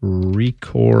Mike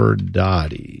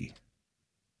Ricordati?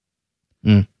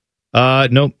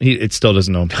 Nope. It still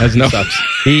doesn't know him.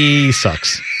 He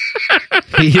sucks.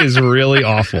 He is really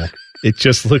awful. It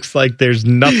just looks like there's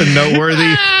nothing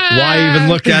noteworthy. Why even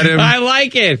look at him? I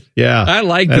like it. Yeah. I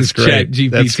like that's this great. Chat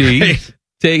GPT. That's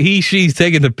great. She's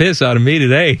taking the piss out of me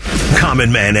today.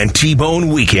 Common Man and T-Bone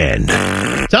Weekend.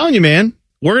 Telling you, man,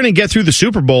 we're going to get through the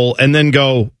Super Bowl and then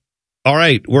go, all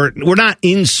right, we're not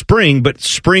in spring, but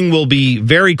spring will be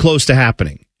very close to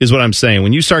happening, is what I'm saying.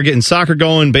 When you start getting soccer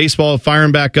going, baseball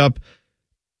firing back up,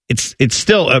 it's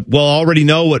still, we'll already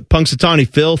know what Punxsutawney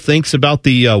Phil thinks about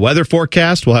the weather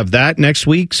forecast. We'll have that next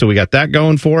week, so we got that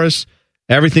going for us.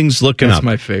 Everything's looking up. That's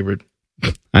my favorite.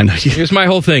 I know. Here's my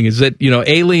whole thing, is that,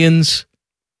 aliens,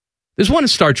 there's one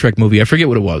Star Trek movie, I forget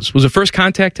what it was. Was it First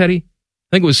Contact, Teddy?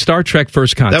 I think it was Star Trek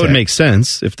First Contact. That would make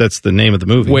sense if that's the name of the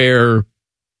movie. Where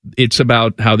it's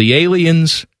about how the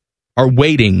aliens are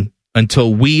waiting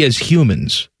until we as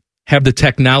humans have the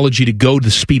technology to go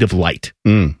the speed of light.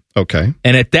 Okay.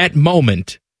 And at that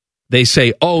moment, they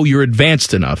say, oh, you're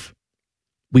advanced enough.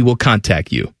 We will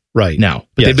contact you. Right. Now.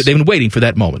 But they've been waiting for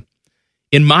that moment.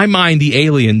 In my mind, the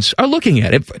aliens are looking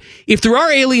at it. If there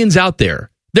are aliens out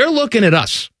there, they're looking at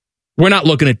us. We're not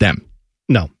looking at them.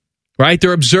 No. Right?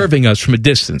 They're observing us from a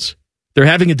distance. They're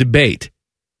having a debate.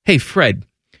 Hey, Fred,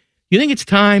 you think it's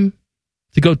time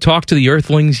to go talk to the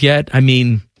Earthlings yet? I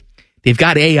mean, they've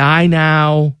got AI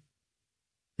now.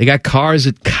 They got cars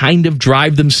that kind of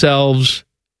drive themselves.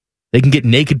 They can get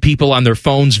naked people on their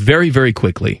phones very, very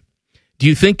quickly. Do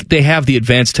you think they have the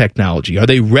advanced technology? Are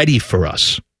they ready for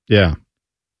us? Yeah.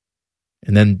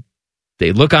 And then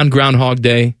they look on Groundhog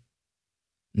Day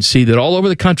and see that all over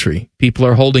the country, people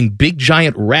are holding big,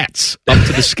 giant rats up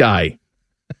to the sky,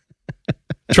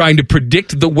 trying to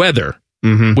predict the weather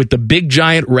with the big,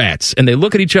 giant rats. And they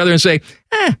look at each other and say,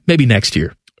 maybe next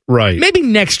year. Right. Maybe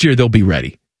next year they'll be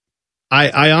ready.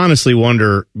 I honestly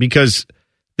wonder, because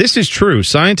this is true.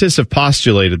 Scientists have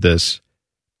postulated this,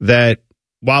 that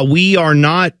while we are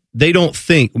not, they don't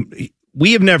think,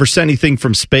 we have never sent anything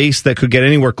from space that could get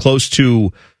anywhere close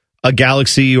to a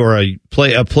galaxy or a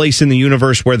place in the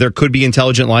universe where there could be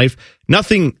intelligent life.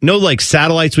 Nothing, no like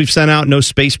satellites we've sent out, no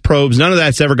space probes, none of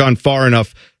that's ever gone far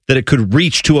enough that it could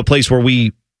reach to a place where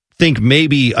we think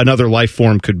maybe another life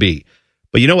form could be.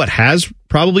 But you know what has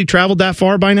probably traveled that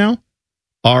far by now?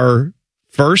 Our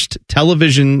first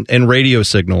television and radio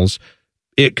signals.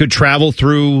 It could travel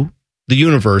through the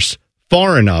universe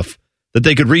far enough that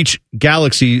they could reach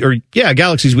galaxies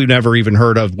we've never even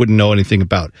heard of, wouldn't know anything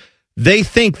about. They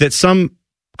think that some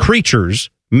creatures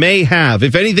may have,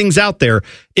 if anything's out there,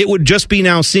 it would just be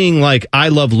now seeing like I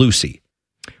Love Lucy.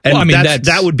 And well, I mean,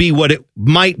 that would be what it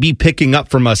might be picking up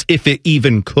from us if it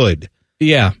even could.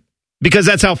 Yeah. Because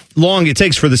that's how long it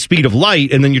takes for the speed of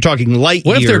light, and then you're talking light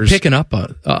What years. if they're picking up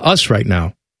us right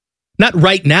now? Not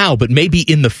right now, but maybe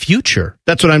in the future.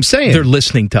 That's what I'm saying. They're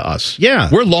listening to us. Yeah.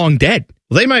 We're long dead.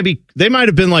 They might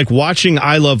have been like watching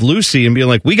I Love Lucy and being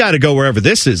like, we got to go wherever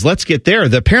this is. Let's get there.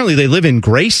 Apparently they live in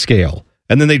grayscale.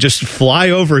 And then they just fly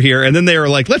over here. And then they were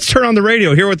like, let's turn on the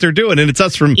radio, hear what they're doing. And it's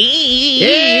us from,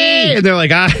 and they're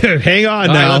like, hang on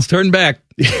All now. right, let's turn back.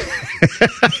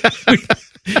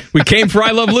 We came for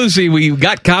I Love Lucy. We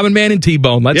got Common Man and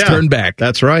T-Bone. Let's turn back.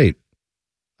 That's right.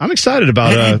 I'm excited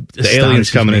about the aliens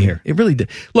coming in here. It really did.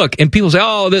 Look, and people say,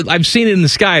 I've seen it in the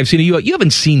sky. I've seen it. You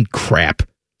haven't seen crap.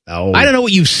 Oh. I don't know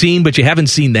what you've seen, but you haven't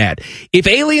seen that. If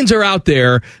aliens are out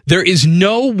there, there is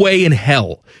no way in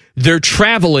hell they're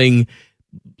traveling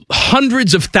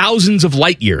hundreds of thousands of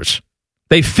light years.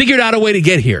 They figured out a way to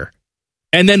get here.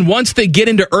 And then once they get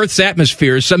into Earth's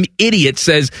atmosphere, some idiot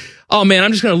says, oh, man,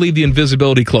 I'm just going to leave the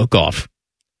invisibility cloak off.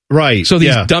 Right. So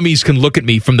these dummies can look at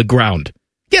me from the ground.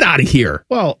 Get out of here.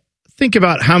 Well, think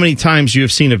about how many times you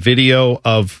have seen a video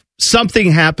of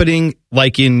something happening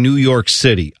like in New York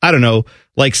City. I don't know,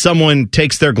 like someone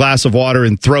takes their glass of water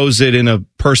and throws it in a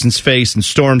person's face and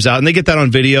storms out. And they get that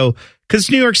on video because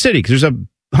it's New York City. Because there's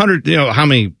 100,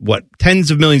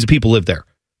 tens of millions of people live there.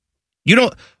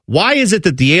 Why is it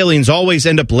that the aliens always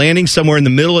end up landing somewhere in the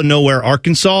middle of nowhere,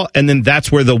 Arkansas, and then that's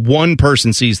where the one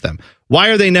person sees them? Why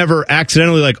are they never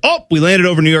accidentally like, oh, we landed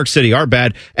over New York City, our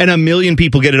bad, and a million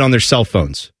people get it on their cell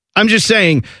phones? I'm just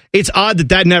saying, it's odd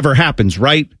that never happens,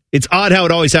 right? It's odd how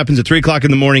it always happens at 3 o'clock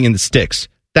in the morning in the sticks.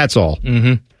 That's all.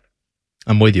 Mm-hmm.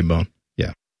 I'm with you, Bone.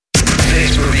 Yeah.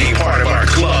 Thanks for being part of our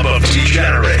club of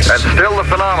degenerates. And still the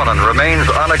phenomenon remains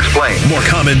unexplained. More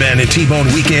Common Man and T-Bone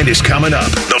Weekend is coming up.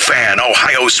 The Fan,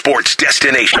 Ohio sports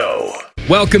destination.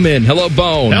 Welcome in. Hello,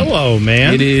 Bone. Hello,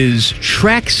 man. It is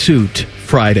Tracksuit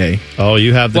Friday. Oh,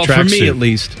 you have the tracksuit. Well, for me at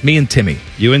least. Me and Timmy.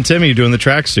 You and Timmy are doing the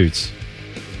tracksuits.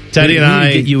 Teddy and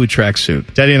I get you a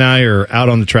tracksuit. Teddy and I are out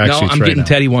on the tracksuits right now. No, I'm getting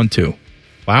Teddy one too.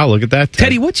 Wow, look at that.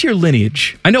 Teddy, what's your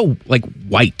lineage? I know, like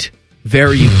white,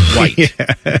 very white.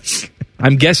 Yes.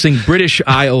 I'm guessing British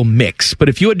Isle mix. But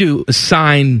if you had to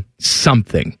assign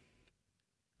something,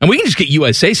 and we can just get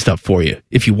USA stuff for you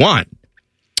if you want.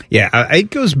 Yeah,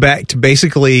 it goes back to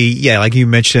basically, like you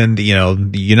mentioned, the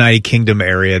United Kingdom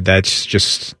area. That's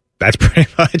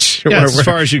pretty much as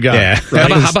far as you got. Yeah.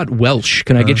 Right? How about Welsh?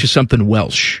 Can I get you something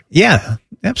Welsh? Yeah,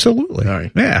 absolutely. All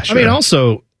right. Yeah, sure. I mean,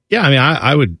 also,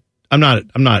 I would. I'm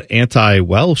not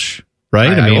anti-Welsh, right?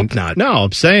 I hope not. No,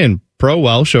 I'm saying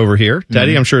pro-Welsh over here.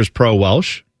 Teddy, I'm sure is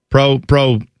pro-Welsh, pro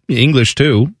English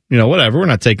too. Whatever. We're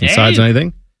not taking sides on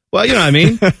anything. Well, you know what I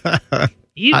mean.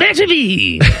 You better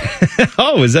be.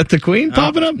 Oh, is that the Queen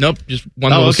popping up? Nope, just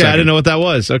one. Oh, okay. Second. I didn't know what that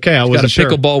was. Okay, I wasn't sure.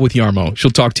 Got a pickleball with Yarmo.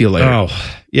 She'll talk to you later. Oh,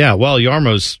 yeah. Well,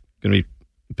 Yarmo's going to be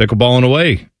pickleballing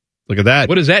away. Look at that.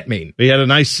 What does that mean? We had a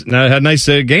nice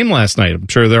game last night. I'm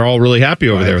sure they're all really happy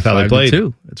over there with how they played.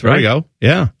 5-2. That's right. There you go.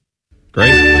 Yeah.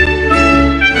 Great.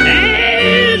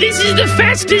 This is the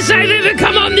fastest I've ever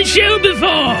come on the show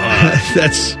before.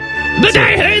 But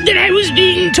I heard that I was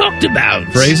being talked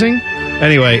about. Phrasing?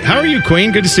 Anyway, how are you,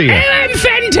 Queen? Good to see you. I'm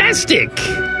fantastic.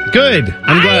 Good.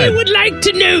 I'm glad. I would like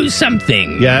to know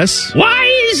something. Yes? Why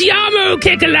is Jarmo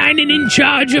Kekalainen in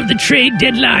charge of the trade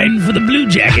deadline for the Blue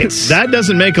Jackets? That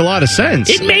doesn't make a lot of sense.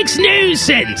 It makes no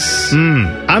sense.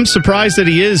 I'm surprised that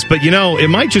he is, but it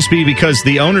might just be because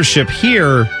the ownership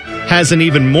here has an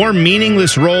even more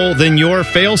meaningless role than your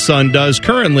fail son does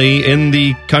currently in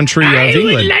the country of England.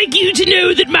 I would like you to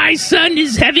know that my son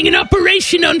is having an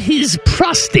operation on his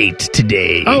prostate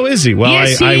today. Oh, is he? Well,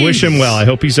 yes, I wish him well. I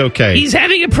hope he's okay. He's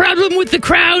having a problem with the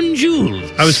crown jewels.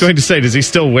 I was going to say, does he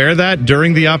still wear that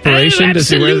during the operation? Oh,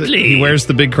 absolutely. Does he wears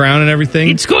the big crown and everything?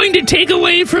 It's going to take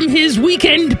away from his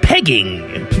weekend pegging.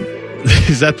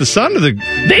 Is that the son of the...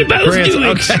 They both do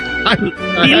it. Okay.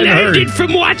 He learned it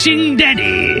from watching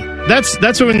Daddy.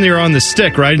 That's when you're on the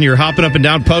stick, right? And you're hopping up and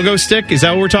down pogo stick? Is that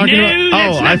what we're talking about?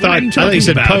 That's not I thought what I'm talking you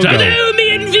said about. pogo. Although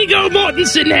me and Viggo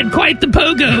Mortensen had quite the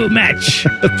pogo match.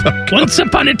 Once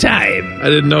upon a time. I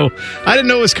didn't know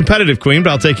it was competitive, Queen, but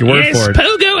I'll take your word for it.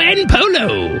 Pogo and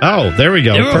polo. Oh, there we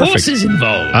go. There were Perfect. horses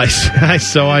involved.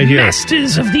 So I hear.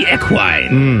 Masters of the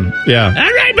equine. Yeah. All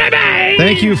right, bye-bye.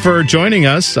 Thank you for joining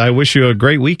us. I wish you a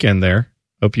great weekend there.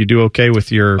 Hope you do okay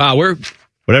with your we're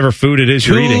whatever food it is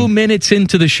you're eating. 2 minutes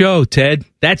into the show, Ted.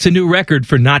 That's a new record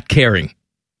for not caring.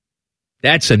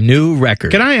 That's a new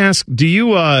record. Can I ask, do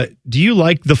you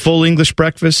like the full English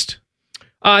breakfast?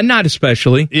 Not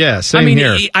especially. Yeah, same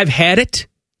here. I've had it.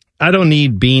 I don't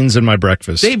need beans in my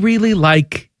breakfast. They really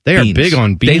like They beans. are big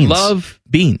on beans. They love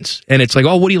beans. And it's like,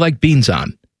 oh, what do you like beans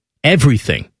on?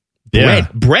 Everything. Yeah.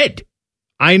 Bread.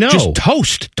 I know. Just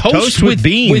toast with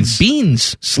beans. With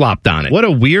beans slopped on it. What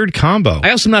a weird combo.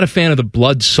 I also am not a fan of the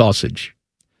blood sausage.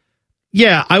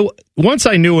 Yeah, once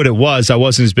I knew what it was, I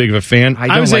wasn't as big of a fan.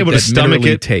 I was like able that to stomach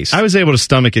minerally it. taste. I was able to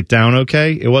stomach it down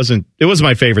okay. It wasn't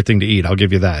my favorite thing to eat. I'll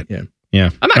give you that. Yeah.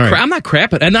 I'm not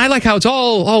crapping. And I like how it's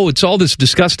all this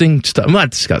disgusting stuff. I'm not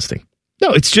disgusting.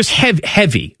 No, it's just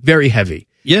heavy, very heavy.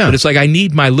 Yeah. But it's like I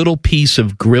need my little piece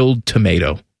of grilled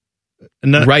tomato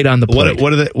right on the plate.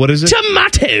 What is it?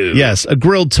 Tomato. Yes, a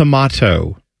grilled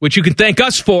tomato. Which you can thank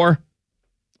us for.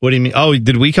 What do you mean? Oh,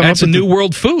 did we come That's up with a new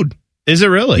world food. Is it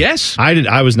really? Yes.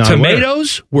 I was not aware.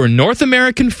 Tomatoes were North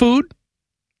American food.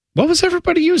 What was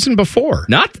everybody using before?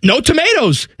 No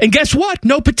tomatoes. And guess what?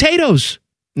 No potatoes.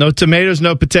 No tomatoes,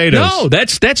 no potatoes. No,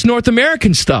 that's North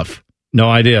American stuff. No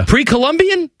idea.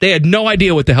 Pre-Columbian, they had no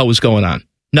idea what the hell was going on.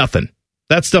 Nothing.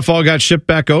 That stuff all got shipped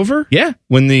back over? Yeah.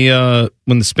 When the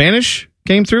Spanish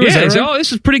came through? Yeah, is that right?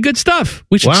 this is pretty good stuff.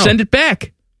 We should send it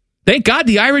back. Thank God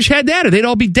the Irish had that, or they'd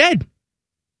all be dead.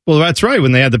 Well, that's right.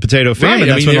 When they had the potato famine,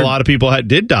 that's when a lot of people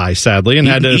did die, sadly, and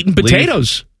had to eating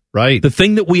potatoes. Leave. Right. The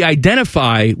thing that we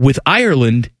identify with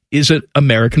Ireland is an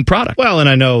American product. Well, and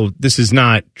I know this is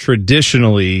not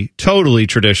totally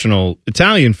traditional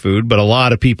Italian food, but a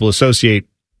lot of people associate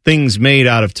things made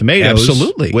out of tomatoes.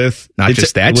 Absolutely. With not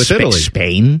just that, with Italy.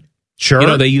 Spain.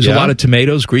 Sure. They use a lot of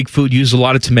tomatoes. Greek food uses a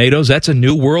lot of tomatoes. That's a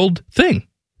new world thing.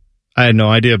 I had no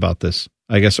idea about this,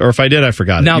 I guess. Or if I did, I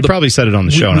forgot it. You probably said it on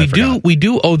the show and I forgot. We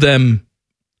do owe them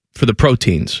for the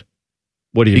proteins.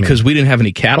 What do you mean? Because we didn't have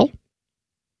any cattle.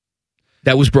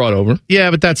 That was brought over.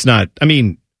 Yeah, but that's not... I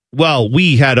mean, well,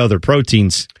 we had other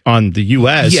proteins on the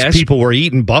U.S. Yes. People were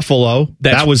eating buffalo.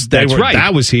 That was right.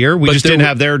 That was here. We just didn't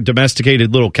have their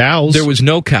domesticated little cows. There was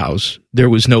no cows. There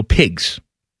was no pigs.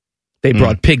 They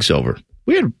brought pigs over.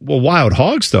 We had wild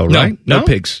hogs, though, right? No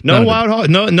pigs. No wild hogs.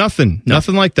 No, nothing. No.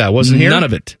 Nothing like that. Wasn't here? None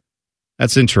of it.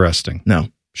 That's interesting. No.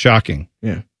 Shocking.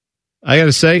 Yeah. I got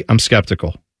to say, I'm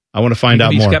skeptical. I want to find out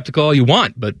more. You can be skeptical all you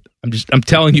want, but I'm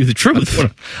telling you the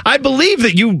truth. I believe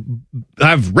that you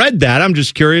have read that. I'm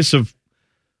just curious of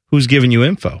who's giving you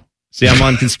info. See, I'm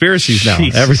on conspiracies now.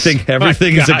 Everything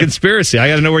is a conspiracy. I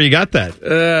got to know where you got that.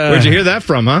 Where'd you hear that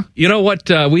from, huh? You know what?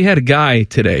 We had a guy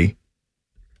today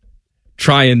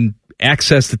try and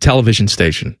access the television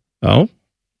station. Oh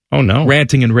no.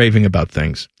 Ranting and raving about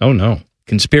things. Oh, no.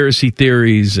 Conspiracy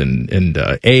theories and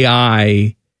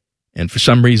AI. And for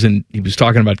some reason, he was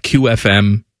talking about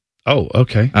QFM. Oh,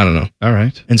 okay. I don't know. All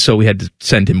right. And so we had to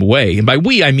send him away. And by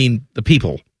we, I mean the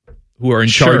people who are in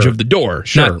charge of the door.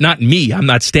 Sure. Not me. I'm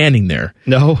not standing there.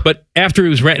 No. But after he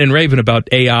was ranting and raving about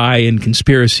AI and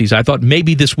conspiracies, I thought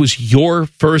maybe this was your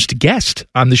first guest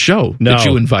on the show that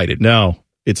you invited. No,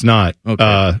 it's not.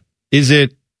 Okay. Is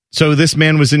it? So this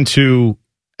man was into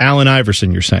Allen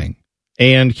Iverson, you're saying,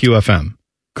 and QFM.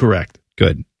 Correct.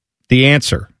 Good. The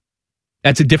answer.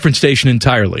 That's a different station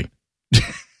entirely.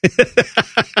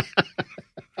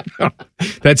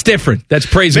 That's different. That's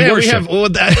praise and worship.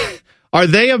 Are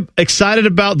they excited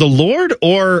about the Lord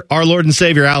or our Lord and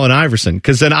Savior Allen Iverson?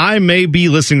 Because then I may be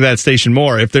listening to that station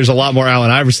more. If there's a lot more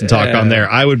Allen Iverson talk on there,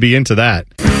 I would be into that.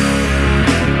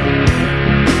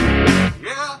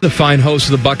 The fine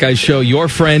host of the Buckeye Show, your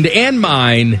friend and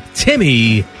mine,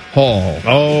 Timmy Hall.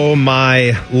 Oh,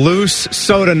 my loose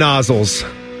soda nozzles.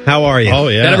 How are you? Oh,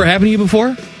 yeah. That ever happened to you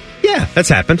before? Yeah, that's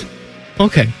happened.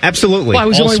 Okay. Absolutely. Well, I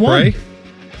was all only spray. one.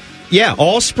 Yeah,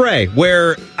 all spray.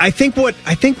 Where I think what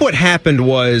happened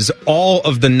was all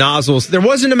of the nozzles. There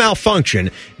wasn't a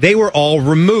malfunction. They were all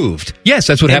removed. Yes,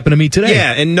 that's what happened to me today.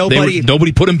 Yeah, and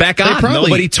nobody put them back on.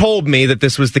 Nobody told me that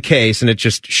this was the case, and it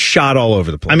just shot all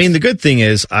over the place. I mean, the good thing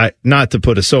is, not to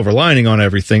put a silver lining on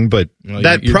everything, but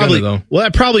that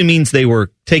probably means they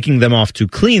were taking them off to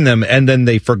clean them, and then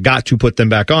they forgot to put them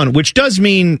back on, which does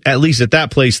mean, at least at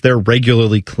that place, they're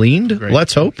regularly cleaned. Great.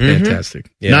 Let's hope.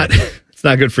 Fantastic. Yeah. It's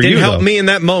not good for Didn't you, help though. me in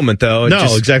that moment, though.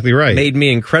 No, exactly right. Made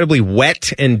me incredibly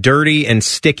wet and dirty and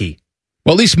sticky.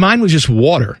 Well, at least mine was just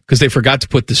water because they forgot to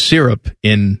put the syrup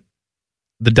in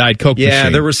the Diet Coke machine. Yeah,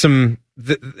 there was some...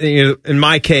 in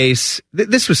my case,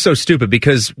 this was so stupid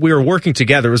because we were working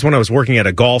together. It was when I was working at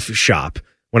a golf shop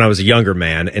when I was a younger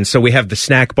man. And so we have the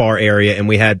snack bar area and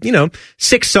we had,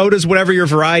 6 sodas, whatever your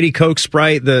variety, Coke,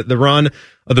 Sprite, the run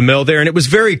of the mill there. And it was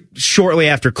very shortly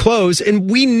after close. And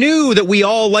we knew that we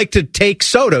all like to take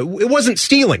soda. It wasn't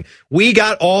stealing. We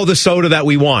got all the soda that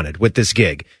we wanted with this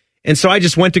gig. And so I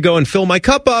just went to go and fill my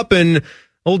cup up, and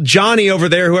old Johnny over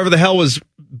there, whoever the hell was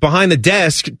behind the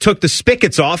desk, took the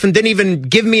spigots off and didn't even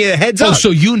give me a heads up. Oh, so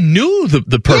you knew the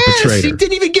perpetrator. Yes, he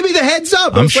didn't even give me the heads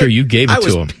up. I'm sure you gave it to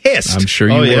him. I was pissed. I'm sure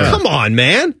you were. Yeah. Come on,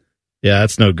 man. Yeah,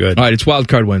 that's no good. All right, it's Wild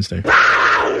Card Wednesday.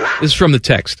 This is from the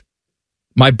text.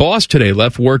 My boss today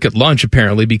left work at lunch,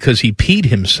 apparently, because he peed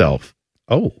himself.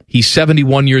 Oh. He's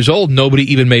 71 years old.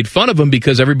 Nobody even made fun of him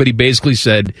because everybody basically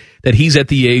said that he's at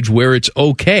the age where it's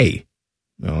okay.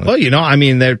 Well, I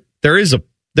mean, there is a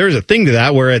thing to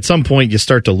that where at some point you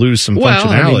start to lose some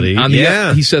functionality. I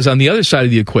mean, he says on the other side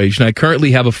of the equation, I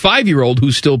currently have a 5-year-old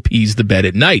who still pees the bed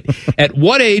at night. At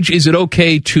what age is it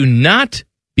okay to not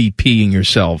be peeing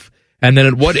yourself? And then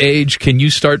at what age can you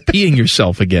start peeing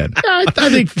yourself again? I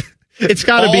think it's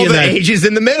got to be all in the that ages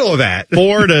in the middle of that.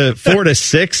 4 to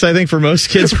 6. I think for most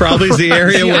kids probably is the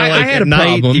area where I had at a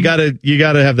night problem. you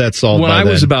got to have that solved. When I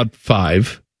was about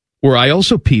 5, where I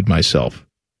also peed myself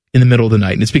in the middle of the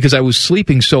night, and it's because I was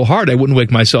sleeping so hard I wouldn't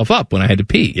wake myself up when I had to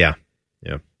pee. Yeah.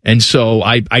 And so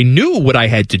I knew what I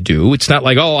had to do. It's not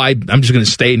like, I'm just going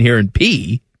to stay in here and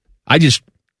pee. I just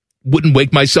wouldn't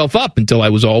wake myself up until I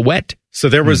was all wet. So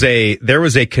there was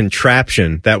a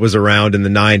contraption that was around in the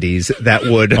 90s that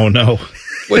would oh no.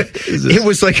 It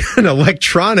was like an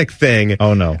electronic thing.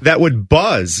 Oh no. That would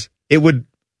buzz. It would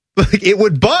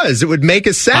buzz. It would make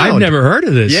a sound. I've never heard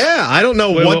of this. Yeah, I don't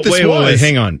know what this was. Wait,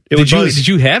 hang on. Did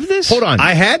you have this? Hold on.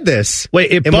 I had this.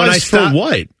 Wait, it buzzed for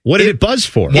what? What did it buzz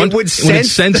for? It would sense when it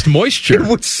sensed moisture. It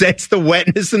would sense the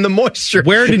wetness and the moisture.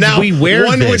 Where did we wear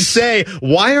one this? would say,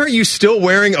 why aren't you still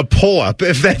wearing a pull-up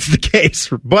if that's the case?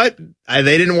 But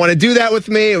they didn't want to do that with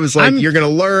me. It was like, you're going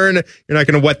to learn. You're not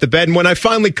going to wet the bed. And when I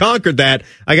finally conquered that,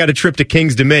 I got a trip to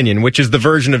King's Dominion, which is the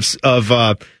version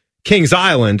of Kings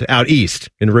Island out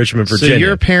east in Richmond, Virginia. So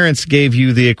your parents gave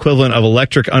you the equivalent of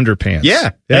electric underpants.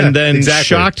 Yeah. And then exactly.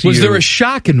 shocked you. Was there a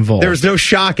shock involved? There was no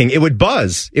shocking. It would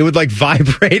buzz. It would like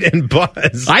vibrate and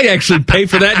buzz. I'd actually pay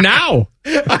for that now.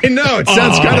 I know. It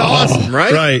sounds kind of awesome,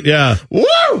 right? Right, yeah.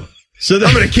 Woo! So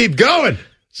I'm going to keep going.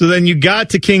 So then you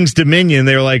got to King's Dominion.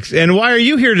 They were like, and why are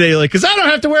you here today? Like, because I don't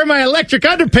have to wear my electric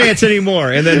underpants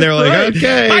anymore. And then they're like, Right.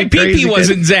 okay. My pee-pee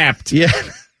wasn't zapped. Yeah.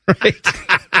 Right.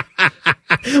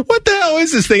 What the hell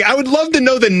is this thing? I would love to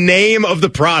know the name of the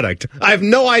product. I have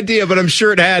no idea, but I'm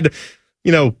sure it had,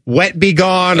 Wet Be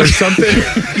Gone or something.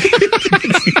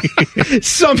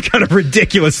 Some kind of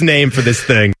ridiculous name for this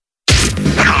thing.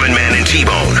 Common Man and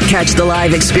T-Bone. Catch the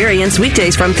live experience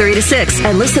weekdays from 3 to 6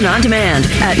 and listen on demand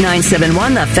at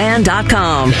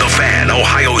 971thefan.com. The Fan,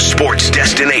 Ohio's sports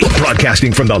destination.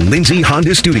 Broadcasting from the Lindsay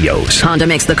Honda Studios. Honda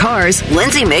makes the cars.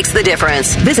 Lindsay makes the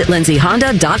difference. Visit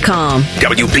lindsayhonda.com.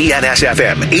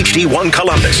 WBNS-FM, HD1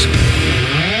 Columbus.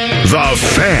 The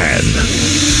Fan.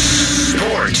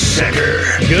 Sports Center.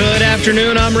 Good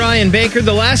afternoon. I'm Ryan Baker.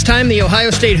 The last time the Ohio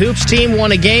State Hoops team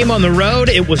won a game on the road,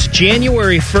 it was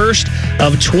January 1st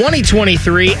of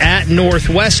 2023 at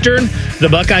Northwestern. The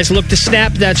Buckeyes look to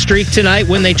snap that streak tonight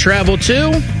when they travel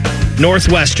to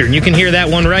Northwestern. You can hear that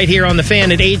one right here on the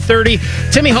Fan at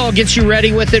 8:30. Timmy Hall gets you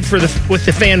ready with it with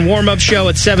the Fan warm-up show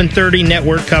at 7:30.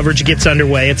 Network coverage gets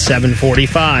underway at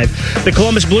 7:45. The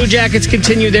Columbus Blue Jackets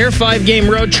continue their 5-game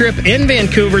road trip in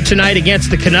Vancouver tonight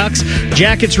against the Canucks.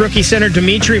 Jackets rookie center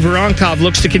Dmitry Voronkov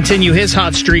looks to continue his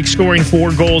hot streak, scoring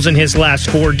 4 goals in his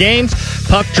last 4 games.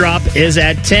 Puck drop is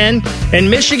at 10. And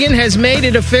Michigan has made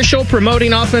it official,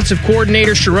 promoting offensive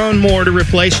coordinator Sharon Moore to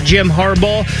replace Jim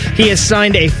Harbaugh. He has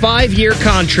signed a 5-year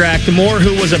contract. Moore,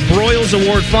 who was a Broyles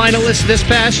Award finalist this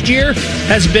past year,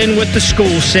 has been with the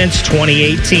school since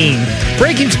 2018.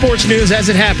 Breaking sports news as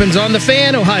it happens on the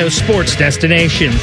Fan, Ohio's sports destination.